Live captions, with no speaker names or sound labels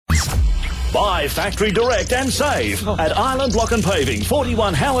Buy factory direct and save at Island Block and Paving,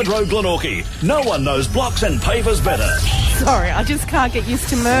 41 Howard Road, Glenorchy. No one knows blocks and pavers better. Sorry, I just can't get used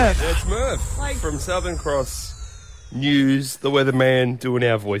to Murph. Yeah, it's Murph from Southern Cross News, the weatherman, doing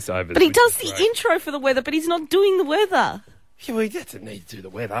our voiceovers. But he does the intro for the weather, but he's not doing the weather. Yeah, well, he doesn't need to do the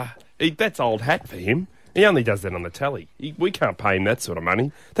weather. That's old hat for him. He only does that on the telly. We can't pay him that sort of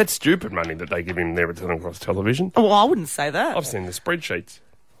money. That's stupid money that they give him there at Southern Cross Television. Oh, well, I wouldn't say that. I've seen the spreadsheets.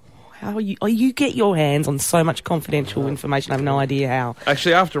 How are you? Oh, you get your hands on so much confidential information. I have no idea how.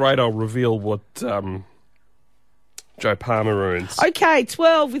 Actually, after 8, I'll reveal what Joe Palmer earns. Okay,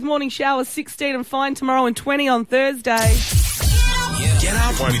 12 with morning showers, 16 and fine tomorrow, and 20 on Thursday. Get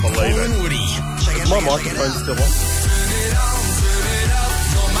up Won't with believe Paul it. and Woody. Is my microphone still on?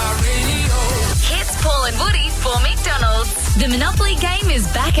 Hits Paul and Woody for McDonald's. The Monopoly game is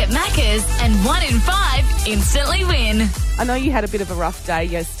back at Macca's, and 1 in 5 instantly win. I know you had a bit of a rough day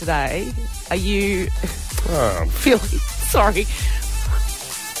yesterday. Are you feeling sorry?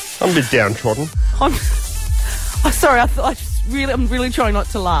 I'm a bit downtrodden. I'm sorry. I'm really trying not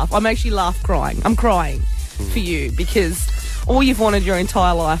to laugh. I'm actually crying. I'm crying for you because all you've wanted your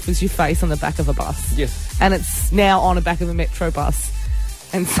entire life was your face on the back of a bus. Yes. And it's now on the back of a metro bus,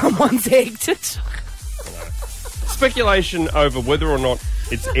 and someone's egged it. Speculation over whether or not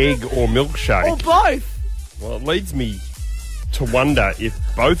it's egg or milkshake. Or both. Well, it leads me to wonder if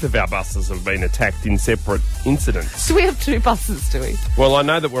both of our buses have been attacked in separate incidents. Do we have two buses, do we? Well, I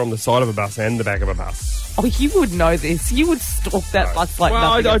know that we're on the side of a bus and the back of a bus. Oh, you would know this. You would stalk that bus like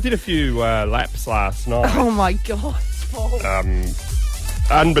nothing. I did a few laps last night. Oh, my God, Paul.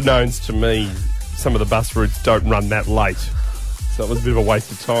 Unbeknownst to me, some of the bus routes don't run that late. So it was a bit of a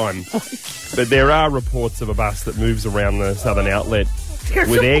waste of time. But there are reports of a bus that moves around the southern outlet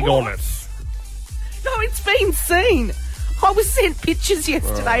with egg on it. No, it's been seen. I was sent pictures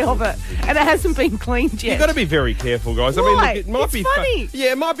yesterday of it, and it hasn't been cleaned yet. You've got to be very careful, guys. Why? I mean, look, it might It's be funny.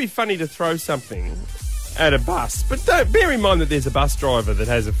 Yeah, it might be funny to throw something at a bus, but don't bear in mind that there's a bus driver that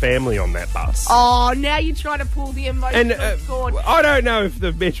has a family on that bus. Oh, now you're trying to pull the emotional cord. I don't know if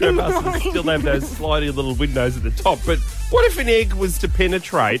the metro buses still have those slidey little windows at the top, but what if an egg was to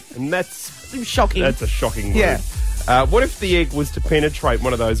penetrate, and that's shocking. That's a shocking word. Yeah. What if the egg was to penetrate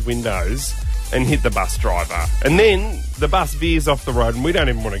one of those windows and hit the bus driver, and then the bus veers off the road, and we don't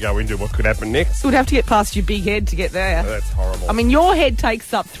even want to go into what could happen next? You would have to get past your big head to get there. Oh, that's horrible. I mean, your head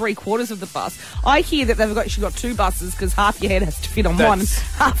takes up 3/4 of the bus. I hear that they've actually got two buses because half your head has to fit on one and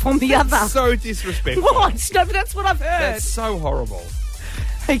half on the other. So disrespectful. What? No, but that's what I've heard. That's so horrible.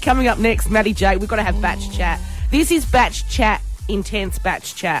 Hey, coming up next, Matty J, we've got to have batch chat. This is batch chat, intense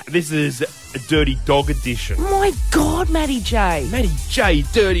batch chat. This is a Dirty Dog edition. Oh my God, Matty J. Matty J,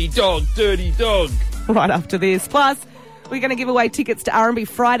 dirty dog, dirty dog. Right after this. Plus, we're going to give away tickets to R&B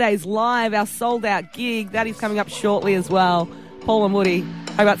Fridays Live, our sold-out gig. That is coming up shortly as well. Paul and Woody,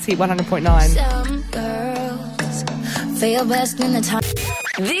 Hobart's Hit 100.9. Some girls feel best in the time.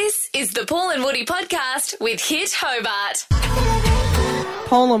 This is the Paul and Woody podcast with Hit Hobart.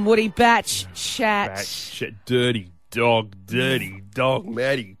 Paul and Woody, batch chat. Batch chat, dirty dog,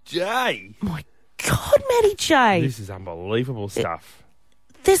 Matty J. My God, Matty J. This is unbelievable stuff.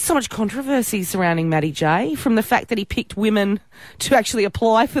 There's so much controversy surrounding Matty J, from the fact that he picked women to actually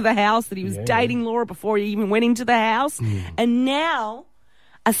apply for the house, that he was dating Laura before he even went into the house. And now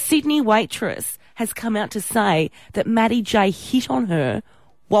a Sydney waitress has come out to say that Matty J hit on her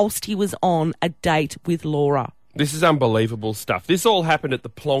whilst he was on a date with Laura. This is unbelievable stuff. This all happened at the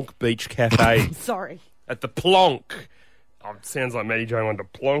Plonk Beach Cafe. Sorry. At the Plonk. Oh, it sounds like Matty J wanted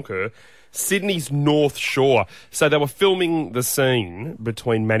to plonk her. Sydney's North Shore. So they were filming the scene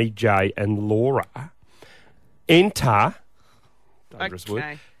between Matty J and Laura. Enter, dangerous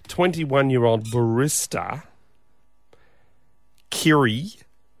word, 21-year-old barista, Kiri,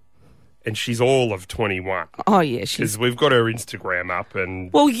 and she's all of 21. Oh, yeah. Because we've got her Instagram up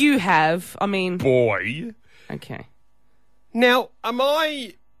and... Well, you have. I mean... Boy. Okay. Now, am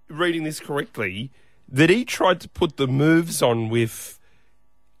I reading this correctly, that he tried to put the moves on with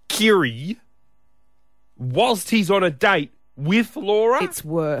Kiri whilst he's on a date with Laura? It's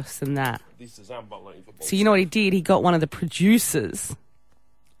worse than that. This is unbelievable. So you know what he did? He got one of the producers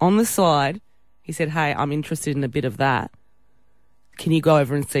on the side. He said, hey, I'm interested in a bit of that. Can you go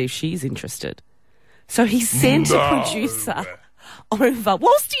over and see if she's interested? So he sent a producer over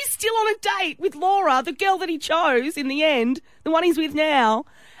whilst he's still on a date with Laura, the girl that he chose in the end, the one he's with now.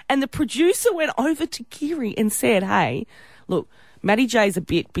 And the producer went over to Kiri and said, hey, look, Matty J's a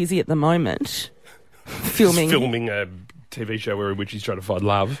bit busy at the moment filming a TV show in which he's trying to find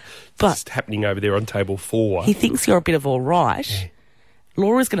love. But it's just happening over there on table 4. He thinks you're a bit of all right.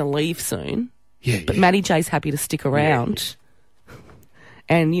 Laura's going to leave soon, but Matty J's happy to stick around.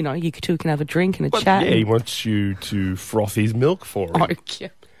 And, you know, you two can have a drink and a chat. Yeah, he wants you to froth his milk for him. Okay.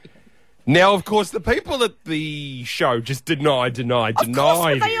 Now, of course, the people at the show just deny. Of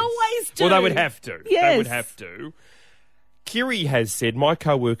course, they always do. Well, they would have to. Yes. They would have to. Kiri has said, my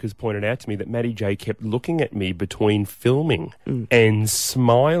co-workers pointed out to me that Matty J kept looking at me between filming and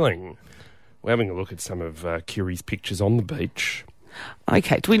smiling. We're having a look at some of Kiri's pictures on the beach.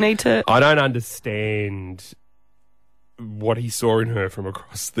 Okay, do we need to... I don't understand what he saw in her from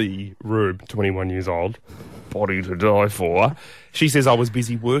across the room. 21 years old, body to die for. She says, I was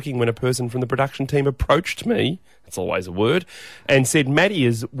busy working when a person from the production team approached me, that's always a word, and said Matty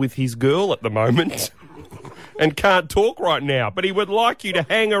is with his girl at the moment and can't talk right now, but he would like you to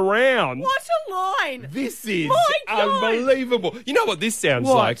hang around. What a line! This is My God. unbelievable. You know what this sounds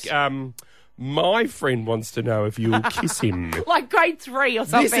What? like? My friend wants to know if you'll kiss him. Like grade 3 or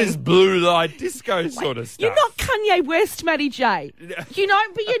something. This is blue light disco sort of stuff. You're not Kanye West, Matty J. You know,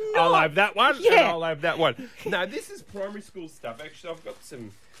 but you're not. I'll have that one, and Yeah. I'll have that one. No, this is primary school stuff. Actually, I've got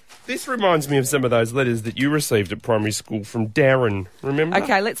some... This reminds me of some of those letters that you received at primary school from Darren, remember?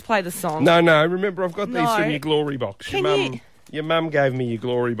 Okay, let's play the song. No, remember, I've got these No. from your glory box. Can you- Your mum gave me your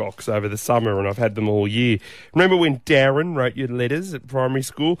glory box over the summer, and I've had them all year. Remember when Darren wrote your letters at primary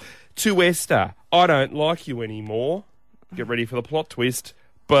school? To Esther, I don't like you anymore. Get ready for the plot twist.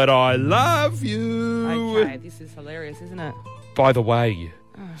 But I love you. Okay, this is hilarious, isn't it? By the way,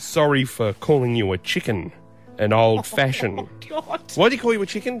 sorry for calling you a chicken. An old-fashioned. Oh, God. Why did he call you a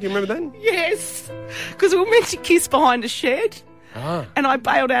chicken? Do you remember that? Yes. Because we were meant to kiss behind a shed. Ah. And I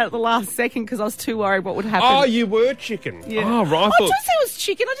bailed out at the last second because I was too worried what would happen. Oh, you were chicken. Yeah. Oh, right. I just said it was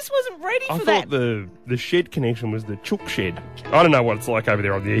chicken. I just wasn't ready I for thought that. the shed connection was the chook shed. I don't know what it's like over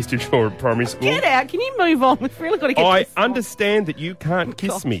there on the Eastern Shore of primary school. Get out. Can you move on? We've really got to get I this on. understand that you can't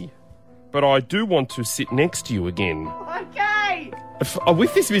kiss gosh. me, but I do want to sit next to you again. Okay.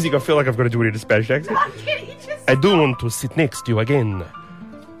 With this music, I feel like I've got to do it in a Spanish accent. Can you just... I do want to sit next to you again.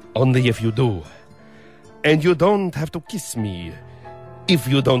 Only if you do. And you don't have to kiss me if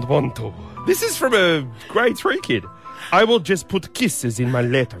you don't want to. This is from a grade 3 kid. I will just put kisses in my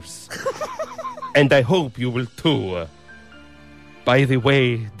letters. And I hope you will too. By the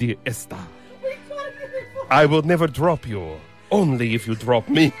way, dear Esther, I will never drop you. Only if you drop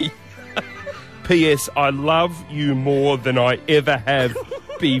me. P.S. I love you more than I ever have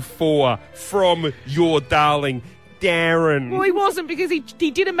before. From your darling Darren. Well, he wasn't because he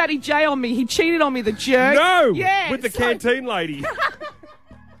did a Matty J on me. He cheated on me, the jerk. No! Yeah. With the so- canteen lady.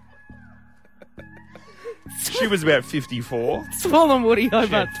 She was about 54. Paul and Woody She had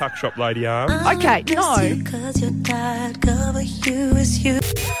Hobart. tuck shop lady arms. Okay, no.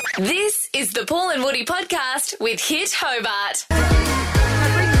 This is the Paul and Woody podcast with Hit Hobart.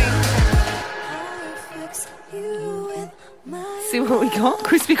 See what we got?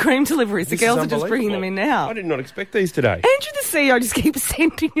 Krispy Kreme deliveries. The This is girls are just bringing them in now. I did not expect these today. Andrew, the CEO, just keeps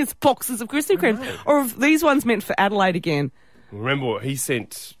sending us boxes of Krispy Kremes. Or are these ones meant for Adelaide again? Remember, he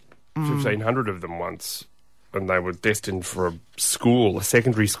sent 1,500 of them once, and they were destined for a school, a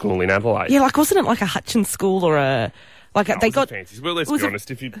secondary school in Adelaide. Yeah, like, wasn't it like a Hutchins school or a... Like, No, they it was got... the fancies. Well, let's was be it-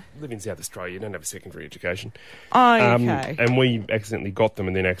 honest. If you live in South Australia, you don't have a secondary education. Oh, okay. And we accidentally got them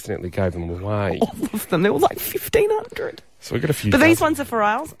and then accidentally gave them away. All of them. There were like 1,500. So we got a few. But these dozen. ones are for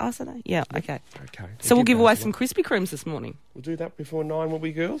us, are they? Yeah, okay. Okay. So we'll give away some. some Krispy Kremes this morning. We'll do that before 9, will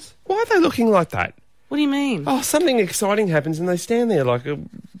we, girls? Why are they looking like that? What do you mean? Oh, something exciting happens and they stand there like a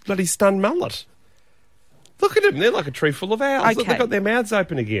bloody stunned mullet. Look at them. They're like a tree full of owls. Look, Okay. they've got their mouths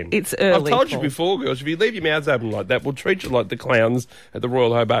open again. It's early, I've told you Paul. before, girls, if you leave your mouths open like that, we'll treat you like the clowns at the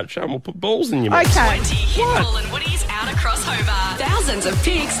Royal Hobart Show and we'll put balls in your mouth. Okay. 20 Hit Paul and Woody's out across Hobart. Thousands of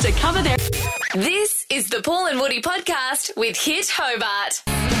pigs to cover their... This is the Paul and Woody podcast with Hit Hobart.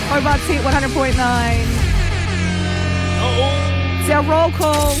 Hobart's hit 100.9. It's our roll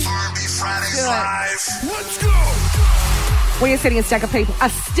call. Let's go! We are sending a stack of people. A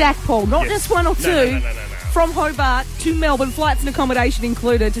stack, Paul. Not Yes. just one or two. No. From Hobart to Melbourne, flights and accommodation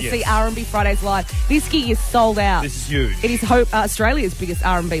included, to Yes. see R&B Fridays live. This gig is sold out. This is huge. It is Australia's biggest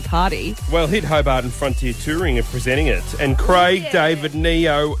R&B party. Well, Hit Hobart and Frontier Touring are presenting it. And Craig, David,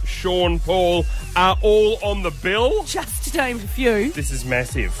 Neo, Sean, Paul are all on the bill. Just to name a few. This is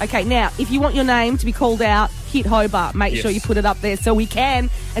massive. Okay, now, if you want your name to be called out, hit Hobart. Make Yes. sure you put it up there so we can.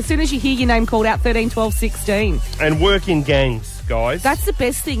 As soon as you hear your name called out, 13, 12, 16. And work in gangs, guys. That's the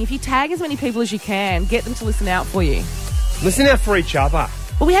best thing. If you tag as many people as you can, get them to listen out for you. Listen out for each other.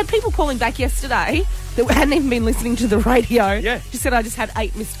 Well, we had people calling back yesterday that hadn't even been listening to the radio. Yeah. She said, I just had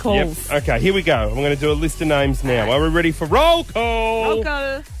 8 missed calls. Yep. Okay, here we go. I'm going to do a list of names now. Are we ready for roll call? Roll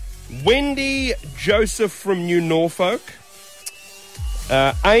call. Wendy Joseph from New Norfolk.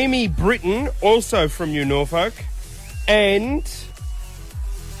 Amy Britton, also from New Norfolk. And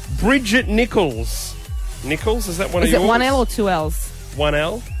Bridget Nichols. Nichols, is that one of yours? Is it 1 L or 2 L's? 1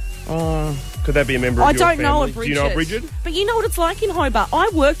 L? Oh. Could that be a member of I your don't family? know a Bridget. Do you know a Bridget? But you know what it's like in Hobart. I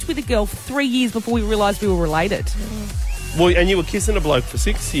worked with a girl for 3 years before we realised we were related. Well, and you were kissing a bloke for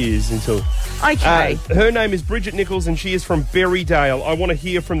 6 years until... Okay. Her name is Bridget Nichols and she is from Berrydale. I want to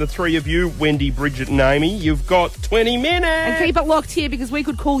hear from the three of you, Wendy, Bridget and Amy. You've got 20 minutes. And keep it locked here because we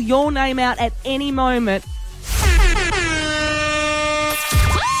could call your name out at any moment. You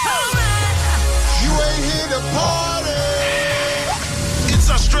ain't here to party. It's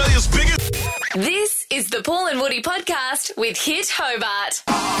Australia's biggest. This is the Paul and Woody podcast with Hit Hobart.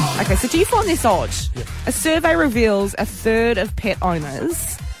 Okay, so do you find this odd? Yeah. A survey reveals a third of pet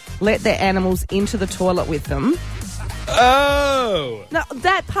owners let their animals into the toilet with them. Oh! Now,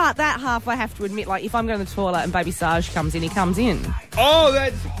 that half, I have to admit, like, if I'm going to the toilet and Baby Sarge comes in, he comes in. Oh,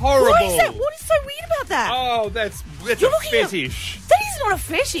 that's horrible. What is that? What is so weird about that? Oh, that's You're a fetish. That is not a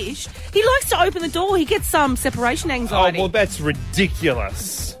fetish. He likes to open the door. He gets some separation anxiety. Oh, well, that's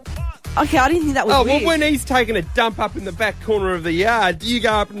ridiculous. Okay, I didn't think that was Oh, weird. well, when he's taking a dump up in the back corner of the yard, do you go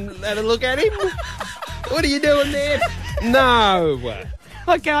up and have a look at him? What are you doing there? No.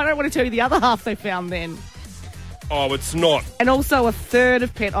 Okay, I don't want to tell you the other half they found then. Oh, it's not. And also a third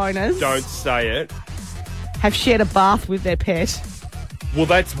of pet owners Don't say it. have shared a bath with their pet. Well,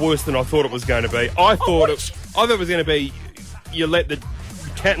 that's worse than I thought it was going to be. I thought it was going to be you let the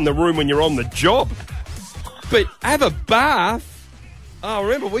cat in the room when you're on the job. But have a bath? Oh,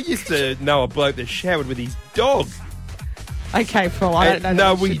 remember, we used to know a bloke that showered with his dog. Okay, Paul, I don't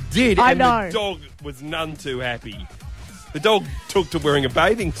know. No, we did. I and know. the dog was none too happy. The dog took to wearing a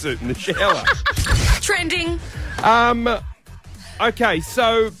bathing suit in the shower. Trending. Okay,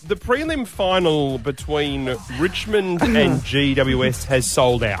 so the prelim final between Richmond and GWS has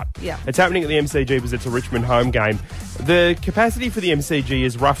sold out. Yeah. It's happening at the MCG because it's a Richmond home game. The capacity for the MCG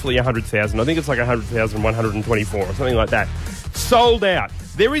is roughly 100,000. I think it's like 100,124 or something like that. Sold out.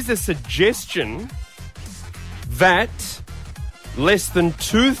 There is a suggestion that less than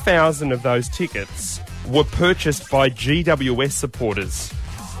 2,000 of those tickets were purchased by GWS supporters.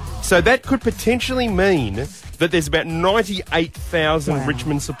 So that could potentially mean that there's about 98,000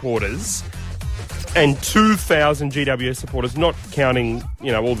 Richmond supporters and 2,000 GWS supporters, not counting,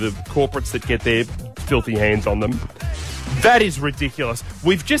 all the corporates that get their filthy hands on them. That is ridiculous.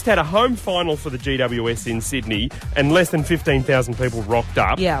 We've just had a home final for the GWS in Sydney and less than 15,000 people rocked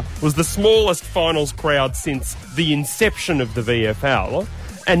up. Yeah. It was the smallest finals crowd since the inception of the VFL.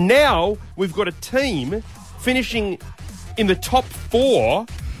 And now we've got a team finishing in the top 4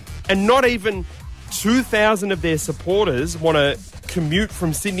 and not even 2,000 of their supporters want to commute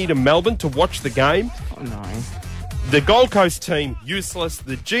from Sydney to Melbourne to watch the game. Oh, no. The Gold Coast team, useless.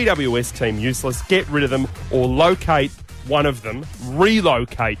 The GWS team, useless. Get rid of them or relocate one of them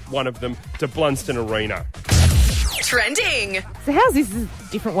to Blunston Arena. Trending. So how's this a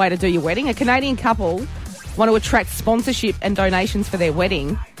different way to do your wedding? A Canadian couple want to attract sponsorship and donations for their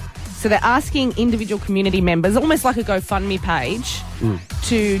wedding. So they're asking individual community members, almost like a GoFundMe page,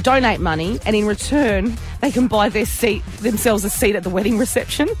 to donate money, and in return, they can buy themselves a seat at the wedding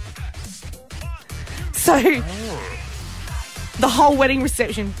reception. So the whole wedding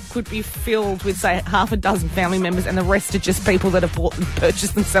reception could be filled with, say, half a dozen family members, and the rest are just people that have bought and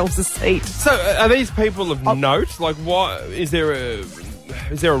purchased themselves a seat. So are these people of note? Like, why is there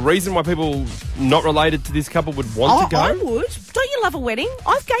a reason why people not related to this couple would want to go? I would. Don't you love a wedding?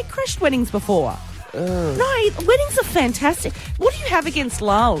 I've gate crashed weddings before. No, weddings are fantastic. What do you have against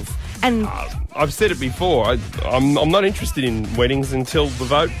love? And I've said it before. I'm not interested in weddings until the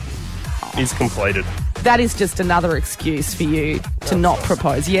vote is completed. that is just another excuse for you to not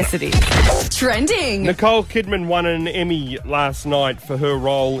propose. Yes, it is. Trending. Nicole Kidman won an Emmy last night for her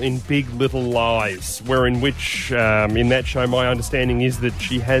role in Big Little Lies, in that show, my understanding is that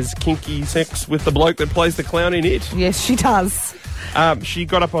she has kinky sex with the bloke that plays the clown in it. Yes, she does. She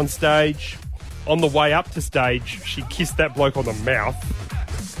got up on stage. On the way up to stage, she kissed that bloke on the mouth.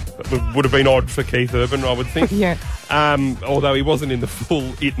 That would have been odd for Keith Urban, I would think. Yeah. Although he wasn't in the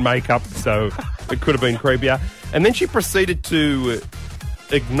full It makeup, so it could have been creepier. And then she proceeded to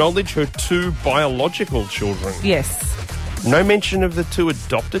acknowledge her 2 biological children. Yes. No mention of the 2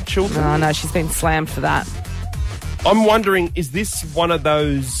 adopted children. Oh, no, she's been slammed for that. I'm wondering, is this one of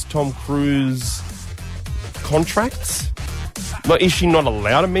those Tom Cruise contracts Like, is she not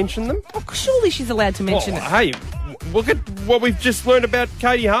allowed to mention them? Oh, surely she's allowed to mention it. Hey, look at what we've just learned about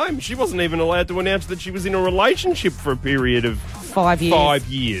Katie Holmes. She wasn't even allowed to announce that she was in a relationship for a period of 5 years. 5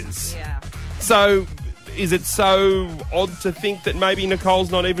 years. Yeah. So, is it so odd to think that maybe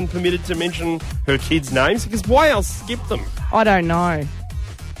Nicole's not even permitted to mention her kids' names? Because why else skip them? I don't know.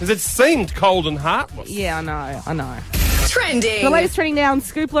 Because it seemed cold and heartless. Yeah, I know. Trending. The latest trending now on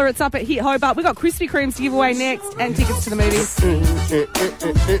Scoopler, it's up at Hit Hobart. We've got Krispy Kremes to give away next and tickets to the movies.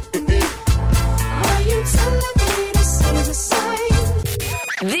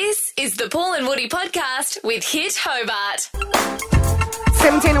 This is the Paul and Woody podcast with Hit Hobart.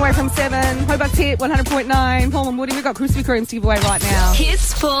 17 away from 7. Hobart's Hit 100.9. Paul and Woody, we've got Krispy Kremes to give away right now.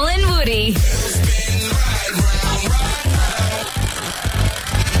 Hits Paul and Woody.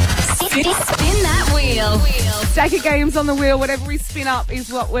 Spin that wheel. Stack of games on the wheel. Whatever we spin up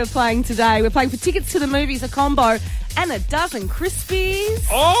is what we're playing today. We're playing for tickets to the movies, a combo, and a dozen Krispies,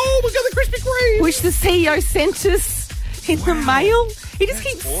 Oh, we got the Krispy Kreme. which the CEO sent us in the mail. He just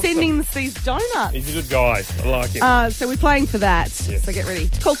keeps awesome. sending us these donuts. He's a good guy. I like him. So we're playing for that. Yes. So get ready.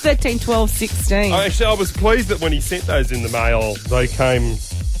 Call 13 12 16. Actually, I was pleased that when he sent those in the mail, they came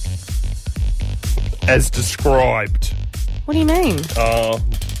as described. What do you mean?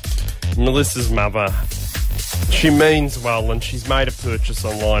 Melissa's mother, she means well, and she's made a purchase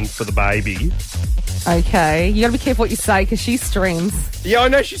online for the baby. Okay. You got to be careful what you say because she streams. Yeah, I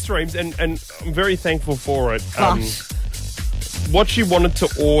know she streams, and I'm very thankful for it. Gosh. What she wanted to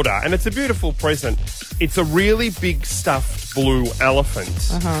order, and it's a beautiful present. It's a really big stuffed blue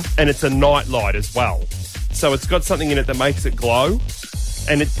elephant, and it's a night light as well. So it's got something in it that makes it glow.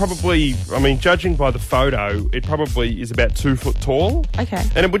 And it probably, I mean, judging by the photo, it probably is about 2 foot tall. Okay.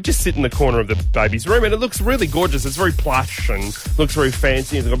 And it would just sit in the corner of the baby's room. And it looks really gorgeous. It's very plush and looks very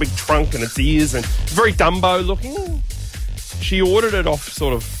fancy. It's got a big trunk and its ears and very Dumbo looking. She ordered it off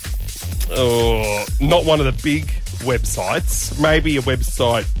sort of, not one of the big websites. Maybe a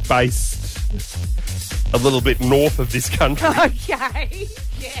website based a little bit north of this country. Okay.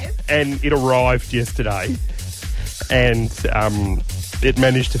 Yes. And it arrived yesterday. And it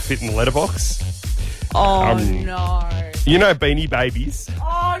managed to fit in the letterbox. Oh, no. You know Beanie Babies?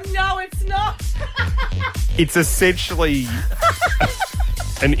 Oh, no, it's not. It's essentially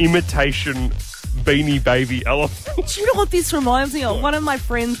an imitation Beanie Baby elephant. Do you know what this reminds me of? One of my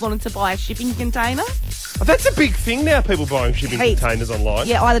friends wanted to buy a shipping container. That's a big thing now, people buying shipping Hey. containers online.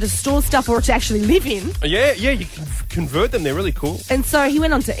 Yeah, either to store stuff or to actually live in. Yeah, you can convert them. They're really cool. And so he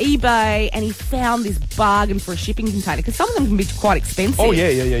went onto eBay and he found this bargain for a shipping container because some of them can be quite expensive. Oh, yeah.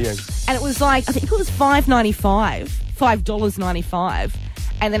 And it was like, I think it was $5.95,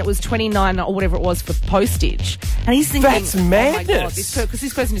 and then it was $29 or whatever it was for postage. And he's thinking, That's oh my God, madness. because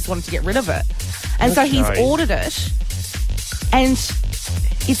this person just wanted to get rid of it. And so he's Okay. ordered it, and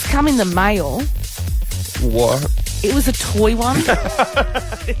it's come in the mail. What? It was a toy one.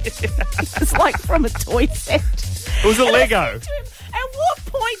 It's like from a toy set. It was a Lego. At what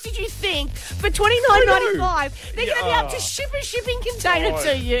point did you think for $29.95 they're going to be able to ship a shipping container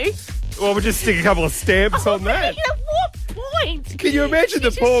to you? Well, we'll just stick a couple of stamps on that. At what point? Can you imagine the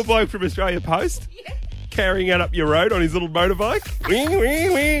poor bloke from Australia Post Yeah. carrying it up your road on his little motorbike? Wing,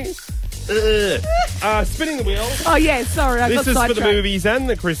 wing, wing. Spinning the wheel. Oh, yeah, sorry, I got This is for the sidetracked. movies and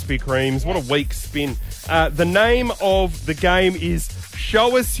the Krispy Kremes. What a weak spin. The name of the game is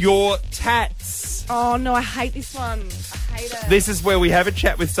Show Us Your Tats. Oh, no, I hate this one. I hate it. This is where we have a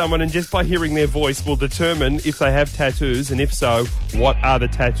chat with someone, and just by hearing their voice, we'll determine if they have tattoos, and if so, what are the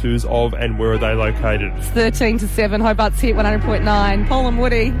tattoos of and where are they located. 13 to 7, Hobart's Hit 100.9. Paul and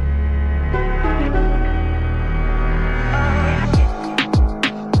Woody.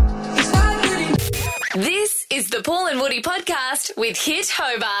 This is the Paul and Woody podcast with Hit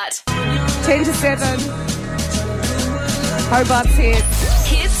Hobart. 10 to 7. Hobart's Hit.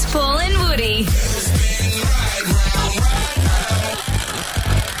 Hits Paul and Woody.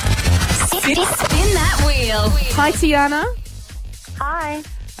 Spin that wheel. Hi, Tiana. Hi.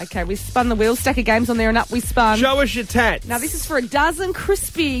 Okay, we spun the wheel. Stack of games on there and up we spun. Show us your tats. Now, this is for a dozen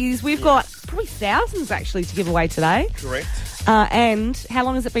Krispies. We've got probably thousands, actually, to give away today. correct. And how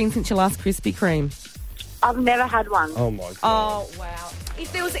long has it been since your last Krispy Kreme? I've never had one. Oh, my God. Oh, wow.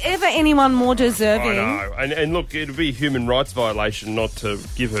 If there was ever anyone more deserving... I know. And look, it would be a human rights violation not to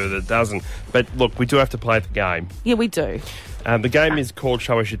give her the dozen. But look, we do have to play the game. Yeah, we do. The game is called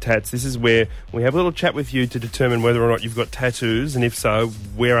Show Us Your Tats. This is where we have a little chat with you to determine whether or not you've got tattoos, and if so,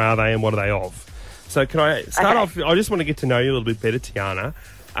 where are they and what are they of? So can I start off? I just want to get to know you a little bit better, Tiana.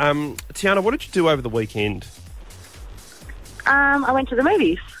 Tiana, what did you do over the weekend? I went to the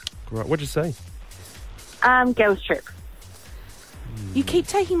movies. Right, what did you see? Girls trip. You keep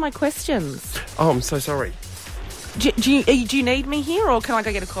taking my questions. Oh, I'm so sorry. Do you need me here, or can I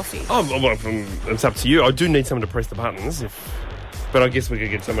go get a coffee? Oh, well, it's up to you. I do need someone to press the buttons, but I guess we could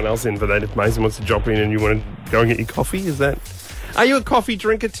get someone else in for that if Mason wants to drop in and you want to go and get your coffee. Is that? Are you a coffee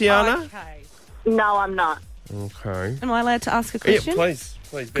drinker, Tiana? Okay. No, I'm not. Okay. Am I allowed to ask a question? Yeah, please.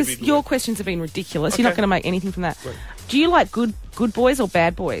 Because your questions have been ridiculous. Okay. You're not going to make anything from that. Right. Do you like good boys or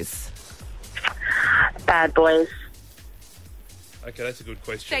bad boys? Bad boys. Okay, that's a good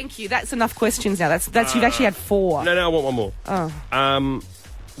question. Thank you. That's enough questions now. That's you've actually had 4. No, I want one more. Oh.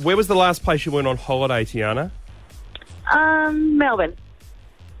 Where was the last place you went on holiday, Tiana? Melbourne.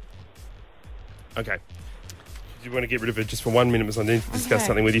 Okay. Do you want to get rid of it just for 1 minute because I need to discuss Okay.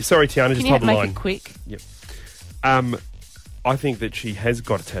 something with you? Sorry, Tiana, just Can you hold the make line. it quick? Yep. I think that she has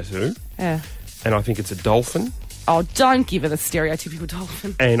got a tattoo, Yeah. and I think it's a dolphin, Oh, don't give it a stereotypical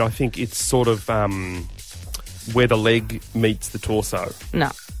dolphin. and I think it's sort of where the leg meets the torso.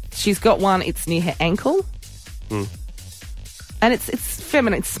 No. She's got one, it's near her ankle. And it's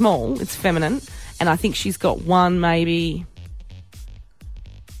feminine, it's small, it's feminine. And I think she's got one maybe...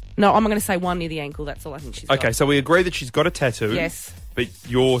 No, I'm going to say one near the ankle, that's all I think she's got. Okay, so we agree that she's got a tattoo. Yes. But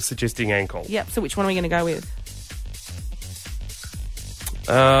you're suggesting ankle. Yep, so which one are we going to go with?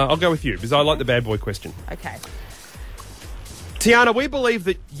 I'll go with you, because I like the bad boy question. Okay. Tiana, we believe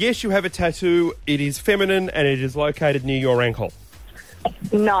that, yes, you have a tattoo, it is feminine, and it is located near your ankle.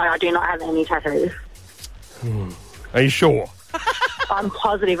 No, I do not have any tattoos. Are you sure? I'm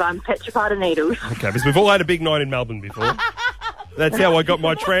positive. I'm petrified of needles. Okay, because we've all had a big night in Melbourne before. That's how I got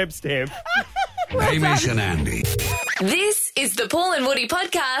my tramp stamp. Hamish and Andy. This is the Paul and Woody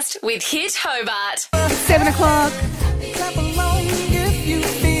podcast with Hit Hobart. 7 o'clock.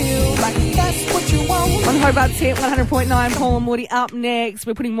 On Hobart's Hit 100.9, Paul and Woody. Up next,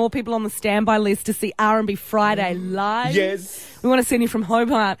 we're putting more people on the standby list to see R&B Friday live. Yes. We want to send you from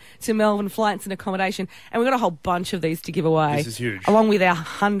Hobart to Melbourne, flights and accommodation. And we've got a whole bunch of these to give away. This is huge. Along with our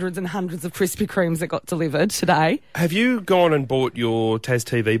hundreds and hundreds of Krispy Kremes that got delivered today. Have you gone and bought your Tas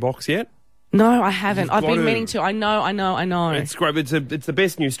TV box yet? No, I haven't. You've I've got been to. meaning to. I know. It's great. It's the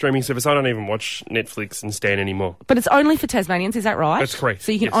best new streaming service. I don't even watch Netflix and Stan anymore. But it's only for Tasmanians, is that right? That's correct,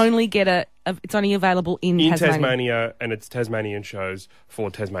 So you can yes. only get it's only available in In Tasmania. Tasmania, and it's Tasmanian shows for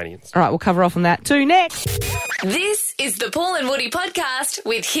Tasmanians. All right, we'll cover off on that too next. This is the Paul and Woody podcast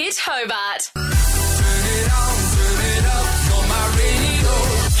with Hit Hobart.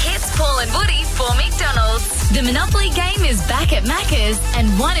 Hits Paul and Woody for McDonald's. The Monopoly game is back at Macca's, and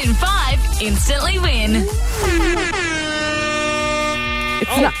 1 in 5 instantly win.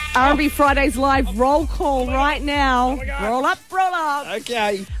 It's an R&B Fridays live roll call right now. Roll up.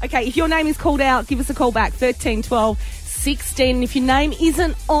 Okay. Okay, if your name is called out, give us a call back, 13 12 16. And if your name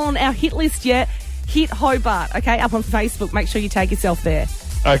isn't on our hit list yet, hit Hobart, okay, up on Facebook. Make sure you tag yourself there.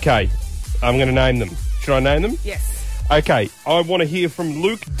 Okay. I'm going to name them. Should I name them? Yes. Okay. I want to hear from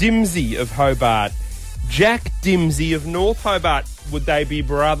Luke Dimsey of Hobart. Jack Dimsey of North Hobart. Would they be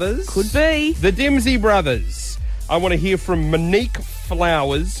brothers? Could be. The Dimsey brothers. I want to hear from Monique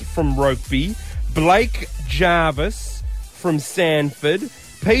Flowers from Rokeby, Blake Jarvis from Sanford,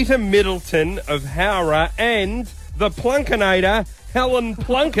 Peter Middleton of Howrah, and the Plunkinator, Helen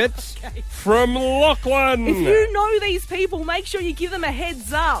Plunkett from Lachlan. If you know these people, make sure you give them a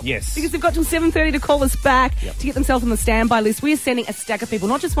heads up. Yes. Because they've got till 7:30 to call us back to get themselves on the standby list. We're sending a stack of people,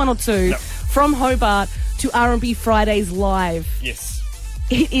 not just one or two, from Hobart to R&B Fridays live. Yes.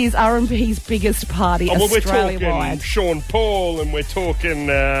 It is R&B's biggest party, Well, we're Australia-wide. talking Sean Paul, and we're talking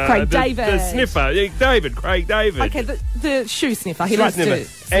Craig David. the sniffer, Craig David. Okay, the shoe sniffer. He Shoe likes sniffer. to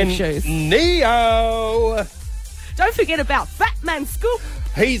sniff And shoes. Neo. Don't forget about Fat Man Scoop.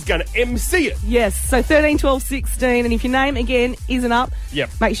 He's going to MC it. Yes, so 13, 12, 16. And if your name, again, isn't up,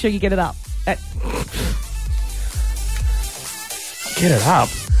 make sure you get it up. Get it up.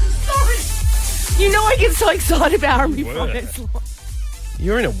 Sorry. You know I get so excited about R&B Fridays.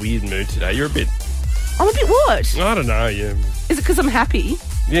 You're in a weird mood today. You're a bit... I'm a bit what? I don't know. Yeah. Is it because I'm happy?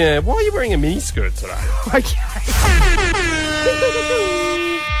 Yeah. Why are you wearing a miniskirt today? Okay.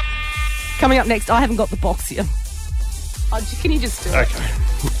 Coming up next, I haven't got the box here. Can you just do it?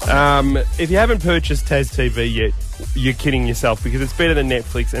 Okay. If you haven't purchased Tas TV yet, you're kidding yourself, because it's better than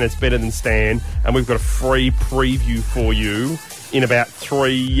Netflix and it's better than Stan, and we've got a free preview for you in about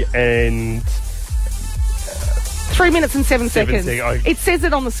 3 minutes and 7 seconds. seconds. It says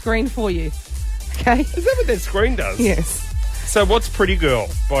it on the screen for you. Okay? Is that what that screen does? Yes. So what's Pretty Girl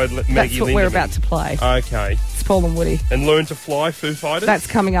by Maggie That's what Lindemann? we're about to play. Okay. It's Paul and Woody. And Learn to Fly, Foo Fighters? That's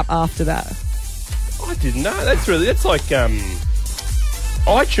coming up after that. I didn't know. That's like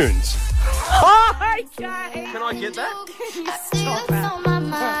iTunes. Oh! Okay. Can I get that? Stop that. on my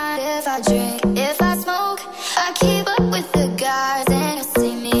mind. If I drink, if I smoke, I keep up with the guys and you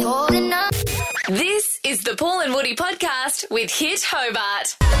see me holding on. This is the Paul and Woody podcast with Hit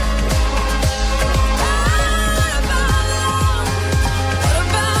Hobart.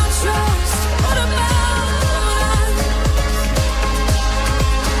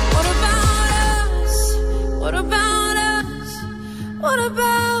 What about us? What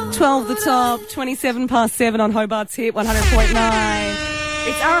about 12 the top, 27 past 7 on Hobart's Hit 100.9.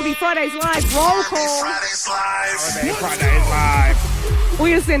 It's R&B Fridays Live. Roll call. Fridays Live.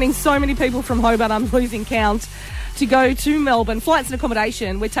 We are sending so many people from Hobart, I'm losing count, to go to Melbourne. Flights and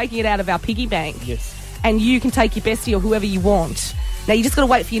accommodation, we're taking it out of our piggy bank. Yes. And you can take your bestie or whoever you want. Now, you just got to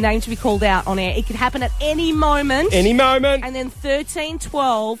wait for your name to be called out on air. It could happen at any moment. Any moment. And then 13,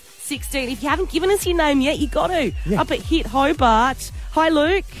 12, 16. If you haven't given us your name yet, you got to. Yeah. Up at Hit Hobart. Hi,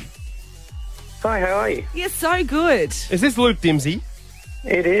 Luke. Hi, how are you? You're so good. Is this Luke Dimsey?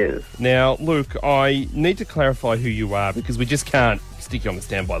 It is. Now, Luke, I need to clarify who you are because we just can't stick you on the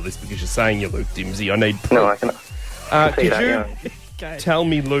standby list because you're saying you're Luke Dimsey. I need proof. No, I can see could that, you yeah. tell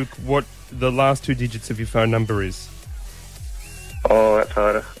me, Luke, what the last 2 digits of your phone number is? Oh, that's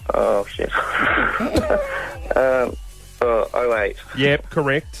harder. Oh, shit. 08. Yep,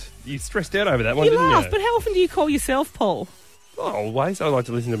 correct. You stressed out over that one, You didn't laugh, you? but how often do you call yourself Paul? Oh, always. I like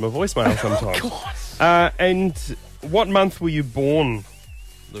to listen to my voicemail sometimes. And what month were you born,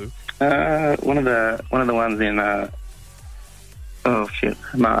 Luke? One of the ones in,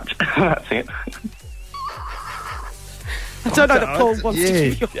 March. That's it. I don't know that Paul wants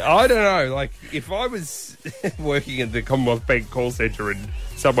to give you... I don't know. Like, if I was working at the Commonwealth Bank call centre and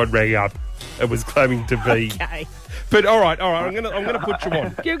someone rang up and was claiming to be... Okay. But all right. I'm gonna put you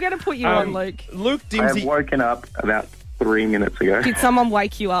on. You're going to put you on, Luke. Luke I have Dimsey. woken up about 3 minutes ago. Did someone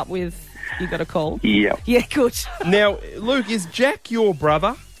wake you up with, you got a call? Yeah. Yeah, good. Now, Luke, is Jack your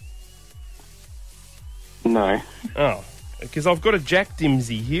brother? No. Oh, because I've got a Jack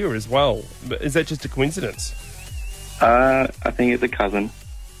Dimsey here as well. But is that just a coincidence? I think it's a cousin.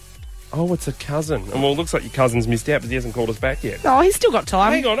 Oh, it's a cousin. And well, it looks like your cousin's missed out, but he hasn't called us back yet. Oh, he's still got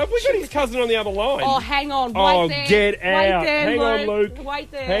time. Hang on, have we got his cousin on the other line? Oh, hang on. Wait Oh, there. get out. Wait there, Hang on, Luke. Wait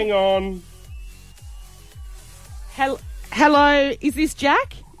there. Hang on. Hello, is this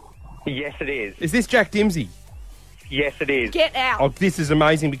Jack? Yes, it is. Is this Jack Dimsey? Yes, it is. Get out. Oh, this is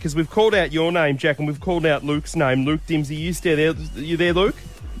amazing because we've called out your name, Jack, and we've called out Luke's name, Luke Dimsey. You stay there. You there, Luke?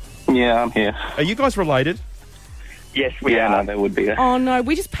 Yeah, I'm here. Are you guys related? Yes, we are. No, there would be. Oh, no,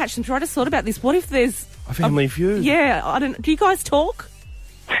 we just patched them through. I just thought about this. What if there's... A family feud. Yeah, I don't... Do you guys talk?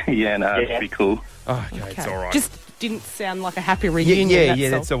 Yeah, no, it'd be cool. Oh, okay, it's all right. Just didn't sound like a happy yeah,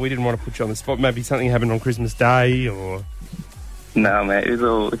 reunion. that's all. We didn't want to put you on the spot. Maybe something happened on Christmas Day or... No, mate, it's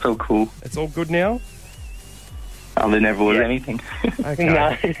all cool. It's all good now? Oh, there never was anything. Okay.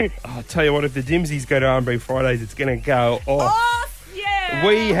 No. I'll tell you what, if the Dimseys go to R&B Fridays, it's going to go off. Oh, yeah.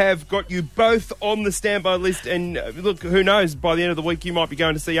 We have got you both on the standby list, and look, who knows, by the end of the week you might be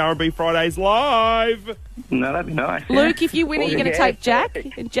going to see R&B Fridays live. No, that'd be nice. Luke, if you win, are you going to Yeah, take Jack?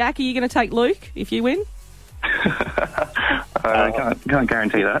 perfect. And Jack, are you going to take Luke if you win? I can't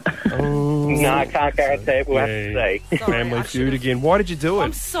guarantee that. No, I can't guarantee it. We'll have to see. Sorry, Family I feud should've- again. Why did you do it?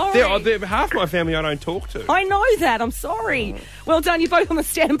 I'm sorry. They're half my family I don't talk to. I know that. I'm sorry. Well done. You're both on the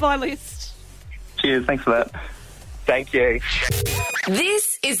standby list. Cheers, thanks for that. Thank you.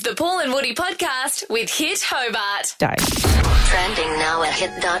 This is the Paul and Woody podcast with Hit Hobart. Dave. Trending now at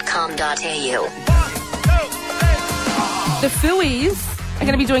hit.com.au. The Phillies are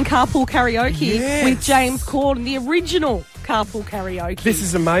going to be doing carpool karaoke Yes. with James Corden, the original carpool karaoke. This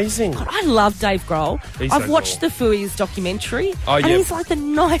is amazing. I love Dave Grohl. He's I've so watched cool. the Phillies documentary, Oh, and yeah. he's like the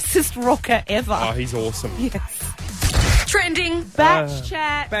nicest rocker ever. Oh, he's awesome. Yes. Trending. Batch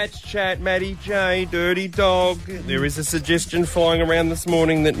chat. Batch chat, Matty J, Dirty Dog. There is a suggestion flying around this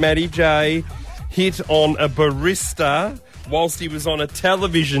morning that Matty J hit on a barista whilst he was on a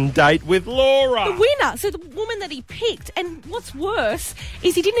television date with Laura. The winner, so the woman that he picked, and what's worse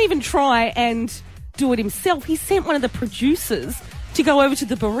is he didn't even try and do it himself. He sent one of the producers to go over to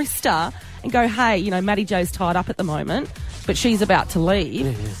the barista and go, hey, you know, Matty J's tied up at the moment, but she's about to leave.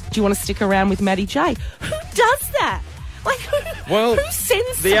 Do you want to stick around with Matty J? Who does that? Like, who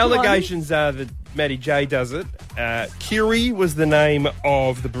sends the someone? allegations are that Matty J does it. Kiri was the name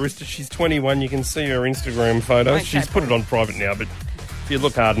of the barista. She's 21. You can see her Instagram photos. Okay, She's put it on private now, but you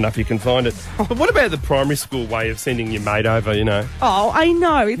look hard enough, you can find it. But what about the primary school way of sending your mate over, you know? Oh, I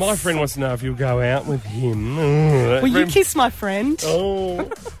know. It's... My friend wants to know if you'll go out with him. Will you kiss my friend? Oh,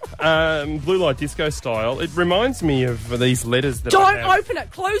 Blue Light Disco style. It reminds me of these letters that I Don't have. open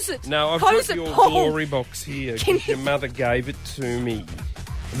it. Close it. No, I've Close got it, your Paul. glory box here because your mother gave it to me.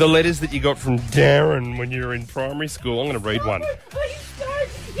 The letters that you got from Darren when you were in primary school. I'm going to read one. Please don't.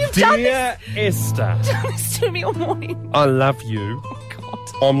 You've done Dear Esther, this to me all morning. I love you. Oh,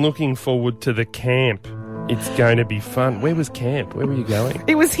 God. I'm looking forward to the camp. It's going to be fun. Where was camp? Where were you going?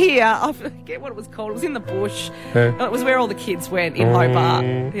 It was here. I forget what it was called. It was in the bush. Huh? It was where all the kids went in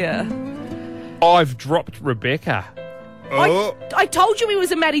Hobart. Yeah. I've dropped Rebecca. Oh. I told you he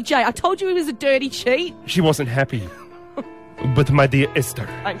was a Matty J. I told you he was a dirty cheat. She wasn't happy. But my dear Esther,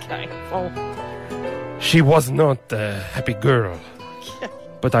 Okay. Well, she was not a happy girl.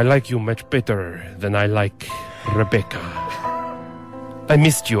 But I like you much better than I like Rebecca. I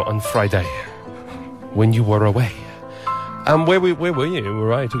missed you on Friday when you were away. Where were you? You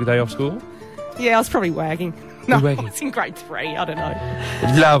were away? Took a day off school? yeah, I was probably wagging. No, You're wagging. I was in grade 3. I don't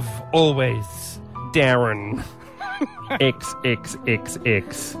know. Love always, Darren.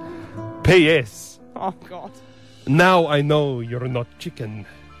 XXXX. P.S. Oh, God. Now I know you're not chicken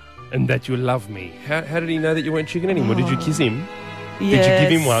and that you love me. How did he know that you weren't chicken anymore? Did you kiss him? Yes, Did you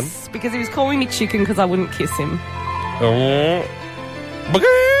give him one? Because he was calling me chicken because I wouldn't kiss him. Oh.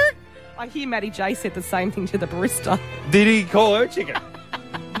 I hear Matty J said the same thing to the barista. Did he call her chicken?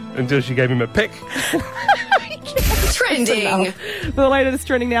 Until she gave him a peck. Trending. The latest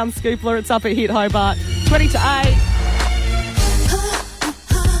trending now on Scoopler. It's up at Hit Hobart. 20 to 8.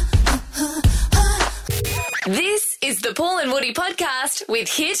 This is the Paul and Woody podcast with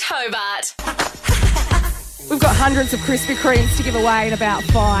Hit Hobart. We've got hundreds of Krispy Kremes to give away in about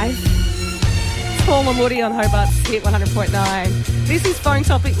 5. Paul and Woody on Hobart's Hit 100.9. This is Phone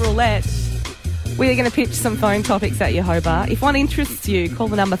Topic Roulette. We're going to pitch some phone topics at you, Hobart. If one interests you, call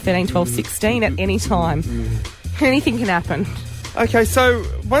the number 13 12 16 at any time. Anything can happen. Okay, so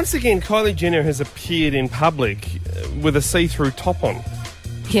once again, Kylie Jenner has appeared in public with a see-through top on.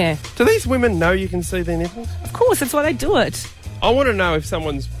 Yeah. Do these women know you can see their nipples? Of course, that's why they do it. I want to know if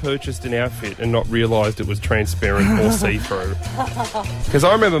someone's purchased an outfit and not realised it was transparent or see-through. Because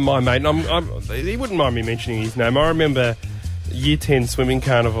I remember my mate, and he wouldn't mind me mentioning his name. I remember Year 10 Swimming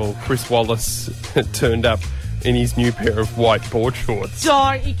Carnival, Chris Wallace turned up in his new pair of white board shorts.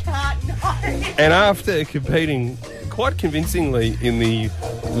 Don't, you can't, no. And after competing quite convincingly in the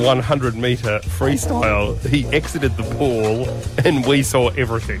 100-metre freestyle, he exited the pool and we saw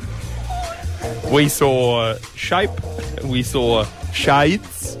everything. We saw shape, we saw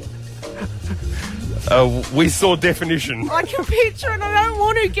shades, we saw definition. I can picture it and I don't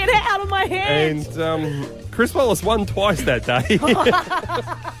want to get it out of my head. And Chris Wallace won twice that day.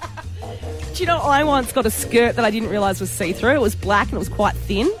 Do you know, I once got a skirt that I didn't realise was see-through. It was black and it was quite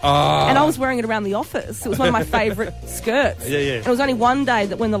thin. And I was wearing it around the office. It was one of my favourite skirts. Yeah. And it was only one day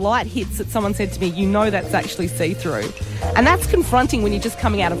that when the light hits that someone said to me, you know that's actually see-through. And that's confronting when you're just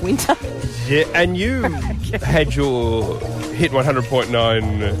coming out of winter. Yeah, and you had your Hit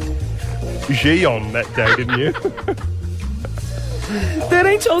 100.9 G on that day, didn't you?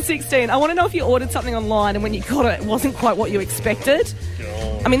 13 12 16. I want to know if you ordered something online and when you got it, it wasn't quite what you expected.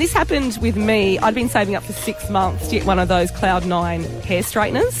 I mean, this happened with me. I'd been saving up for 6 months to get one of those Cloud9 hair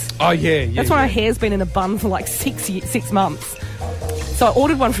straighteners. Oh, yeah. That's why my hair's been in a bun for like 6 months. So I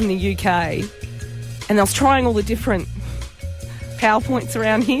ordered one from the UK and I was trying all the different PowerPoints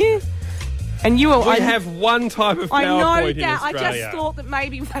around here. And you were... We have one type of PowerPoint I know in that. I Australia. just thought that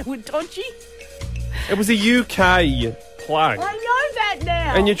maybe they were dodgy. It was a UK plug. I know that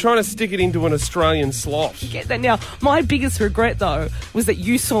now. And you're trying to stick it into an Australian slot. Get that now. My biggest regret, though, was that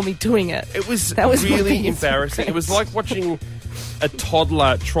you saw me doing it. It was my really biggest embarrassing. regret. It was like watching a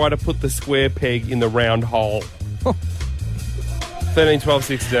toddler try to put the square peg in the round hole. 13, 12,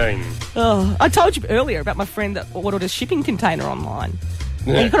 16. Oh, I told you earlier about my friend that ordered a shipping container online.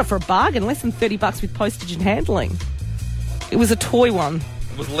 Yeah. And he got it for a bargain, less than $30 with postage and handling. It was a toy one.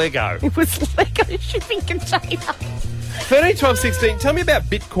 It was Lego. It was Lego shipping container. 13, 12, 16. Tell me about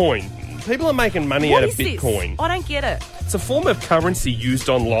Bitcoin. People are making money out of Bitcoin. This? I don't get it. It's a form of currency used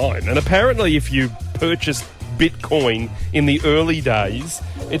online. And apparently if you purchased Bitcoin in the early days,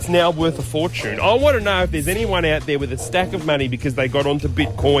 it's now worth a fortune. I want to know if there's anyone out there with a stack of money because they got onto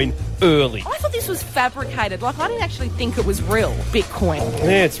Bitcoin early. I thought this was fabricated. Like, I didn't actually think it was real, Bitcoin.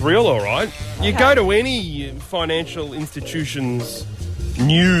 Yeah, it's real, all right. You go to any financial institution's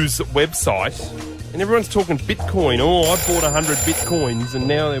news website and everyone's talking Bitcoin. Oh, I bought 100 Bitcoins and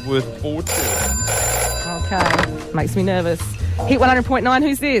now they're worth a fortune. Okay. Makes me nervous. Hit 100.9,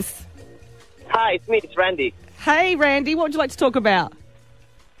 who's this? Hi, it's me. It's Randy. Hey, Randy, what would you like to talk about?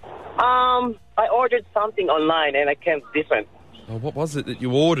 I ordered something online and it came different. Oh, what was it that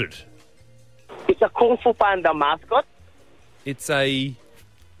you ordered? It's a Kung Fu Panda mascot. It's a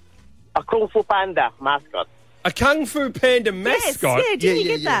Kung Fu Panda mascot. Kung Fu Panda mascot? Yes, yeah, didn't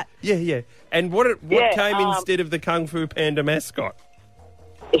you get that? Yeah. And what came instead of the Kung Fu Panda mascot?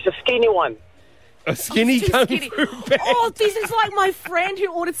 It's a skinny one. A skinny Kung Fu Panda? Oh, this is like my friend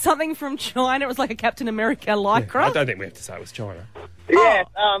who ordered something from China. It was like a Captain America lycra. I don't think we have to say it was China. Yes.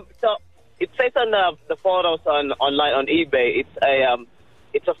 So it says on the photos online on eBay,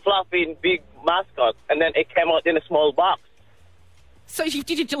 it's a fluffy big mascot, and then it came out in a small box. So did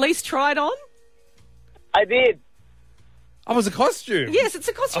you at least try it on? I did. Oh, it was a costume? Yes, it's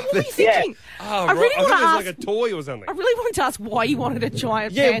a costume. What were you thinking? Oh, I really right. I want thought to it ask. was like a toy or something. I really wanted to ask why you wanted a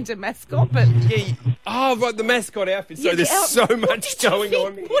giant Yeah. panda mascot, but Oh, right, the mascot outfit. So Yeah, there's so much going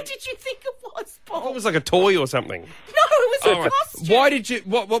on here. What did you think it was, I thought it Paul? was like a toy or something. No, it was All a right. costume. Why did you?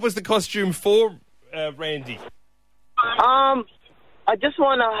 What was the costume for, Randy? I just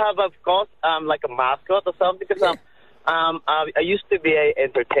want to have like a mascot or something because I used to be an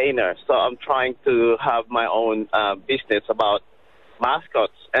entertainer, so I'm trying to have my own business about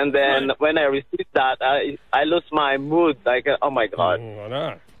mascots. And then when I received that, I lost my mood. Like, oh my God. I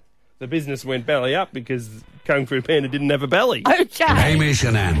know. The business went belly up because Kung Fu Panda didn't have a belly. Okay. Hamish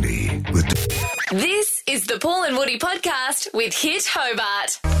and Andy with This is the Paul and Woody podcast with Hit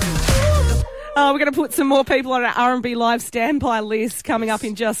Hobart. We're going to put some more people on our R&B Live standby list coming up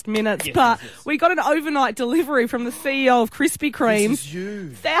in just minutes. But we got an overnight delivery from the CEO of Krispy Kremes. This is you.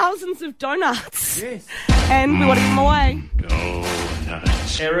 Thousands of donuts. Yes. And we want to give them away.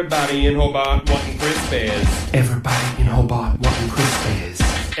 Everybody in Hobart wanting Krispies. Everybody in Hobart wanting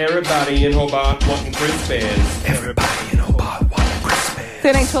Krispies. Everybody in Hobart wanting Krispies. Everybody in Hobart wanting Krispies.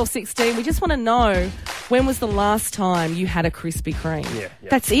 13, 12, 16. We just want to know, when was the last time you had a Krispy Kreme? Yeah.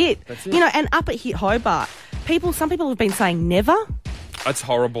 That's it. That's it. You know, and up at Hit Hobart, some people have been saying never. That's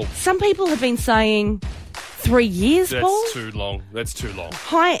horrible. Some people have been saying 3 years, Paul. That's too long. That's too long.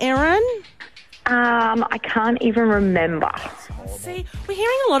 Hi, Erin. I can't even remember. See, we're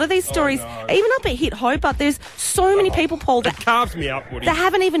hearing a lot of these stories. Even up at Hit Hobart, there's so many people, Paul, It that carves me up, Woody. they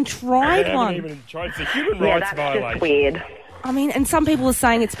haven't even tried one. It's a human Yeah, rights that's violation. just weird. I mean, and some people are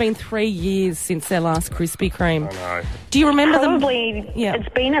saying it's been 3 years since their last Krispy Kreme. I know. Do you remember Probably, them? Yeah. it's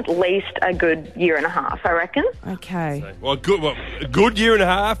been at least a good year and a half, I reckon. Okay. Well, a good year and a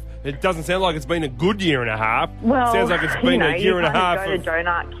half. It doesn't sound like it's been a good year and a half. Well, sounds like it's been a year and a half. You go to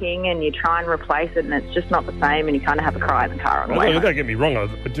Donut King and you try and replace it and it's just not the same and you kind of have a cry in the car on the way home. Don't get me wrong. I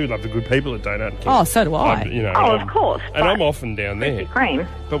do love the good people at Donut King. Oh, so do I. Of course. And I'm often down there. Cream.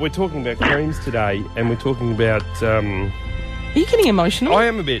 But we're talking about creams today, and we're talking about. Are you getting emotional? I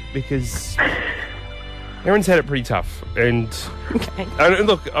am a bit because Erin's had it pretty tough, and Okay. and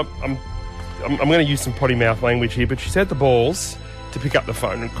look, I'm going to use some potty mouth language here, but she's had the balls to pick up the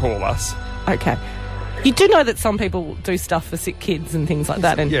phone and call us. Okay. You do know that some people do stuff for sick kids and things like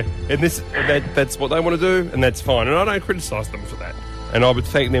that. And Yeah, and that's what they want to do, and that's fine. And I don't criticise them for that. And I would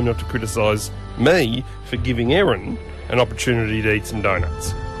thank them not to criticise me for giving Erin an opportunity to eat some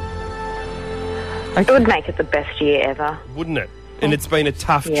donuts. It would make it the best year ever. Wouldn't it? And it's been a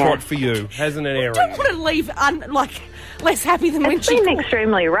tough Yeah. trot for you, hasn't it, Erin? I don't want to leave less happy than when It's she been called.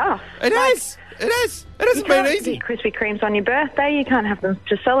 extremely rough. It has. It has. It hasn't You been can't easy. get Krispy Kremes on your birthday. You can't have them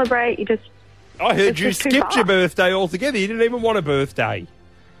to celebrate. You just... I heard It's you just too skipped your far. birthday altogether. You didn't even want a birthday.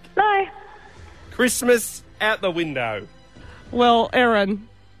 No. Christmas out the window. Well, Erin,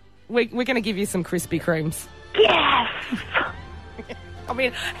 we're going to give you some Krispy Kremes. Yes! I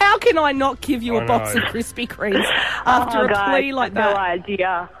mean, how can I not give you a I box know. of Krispy Kremes after a plea like no that?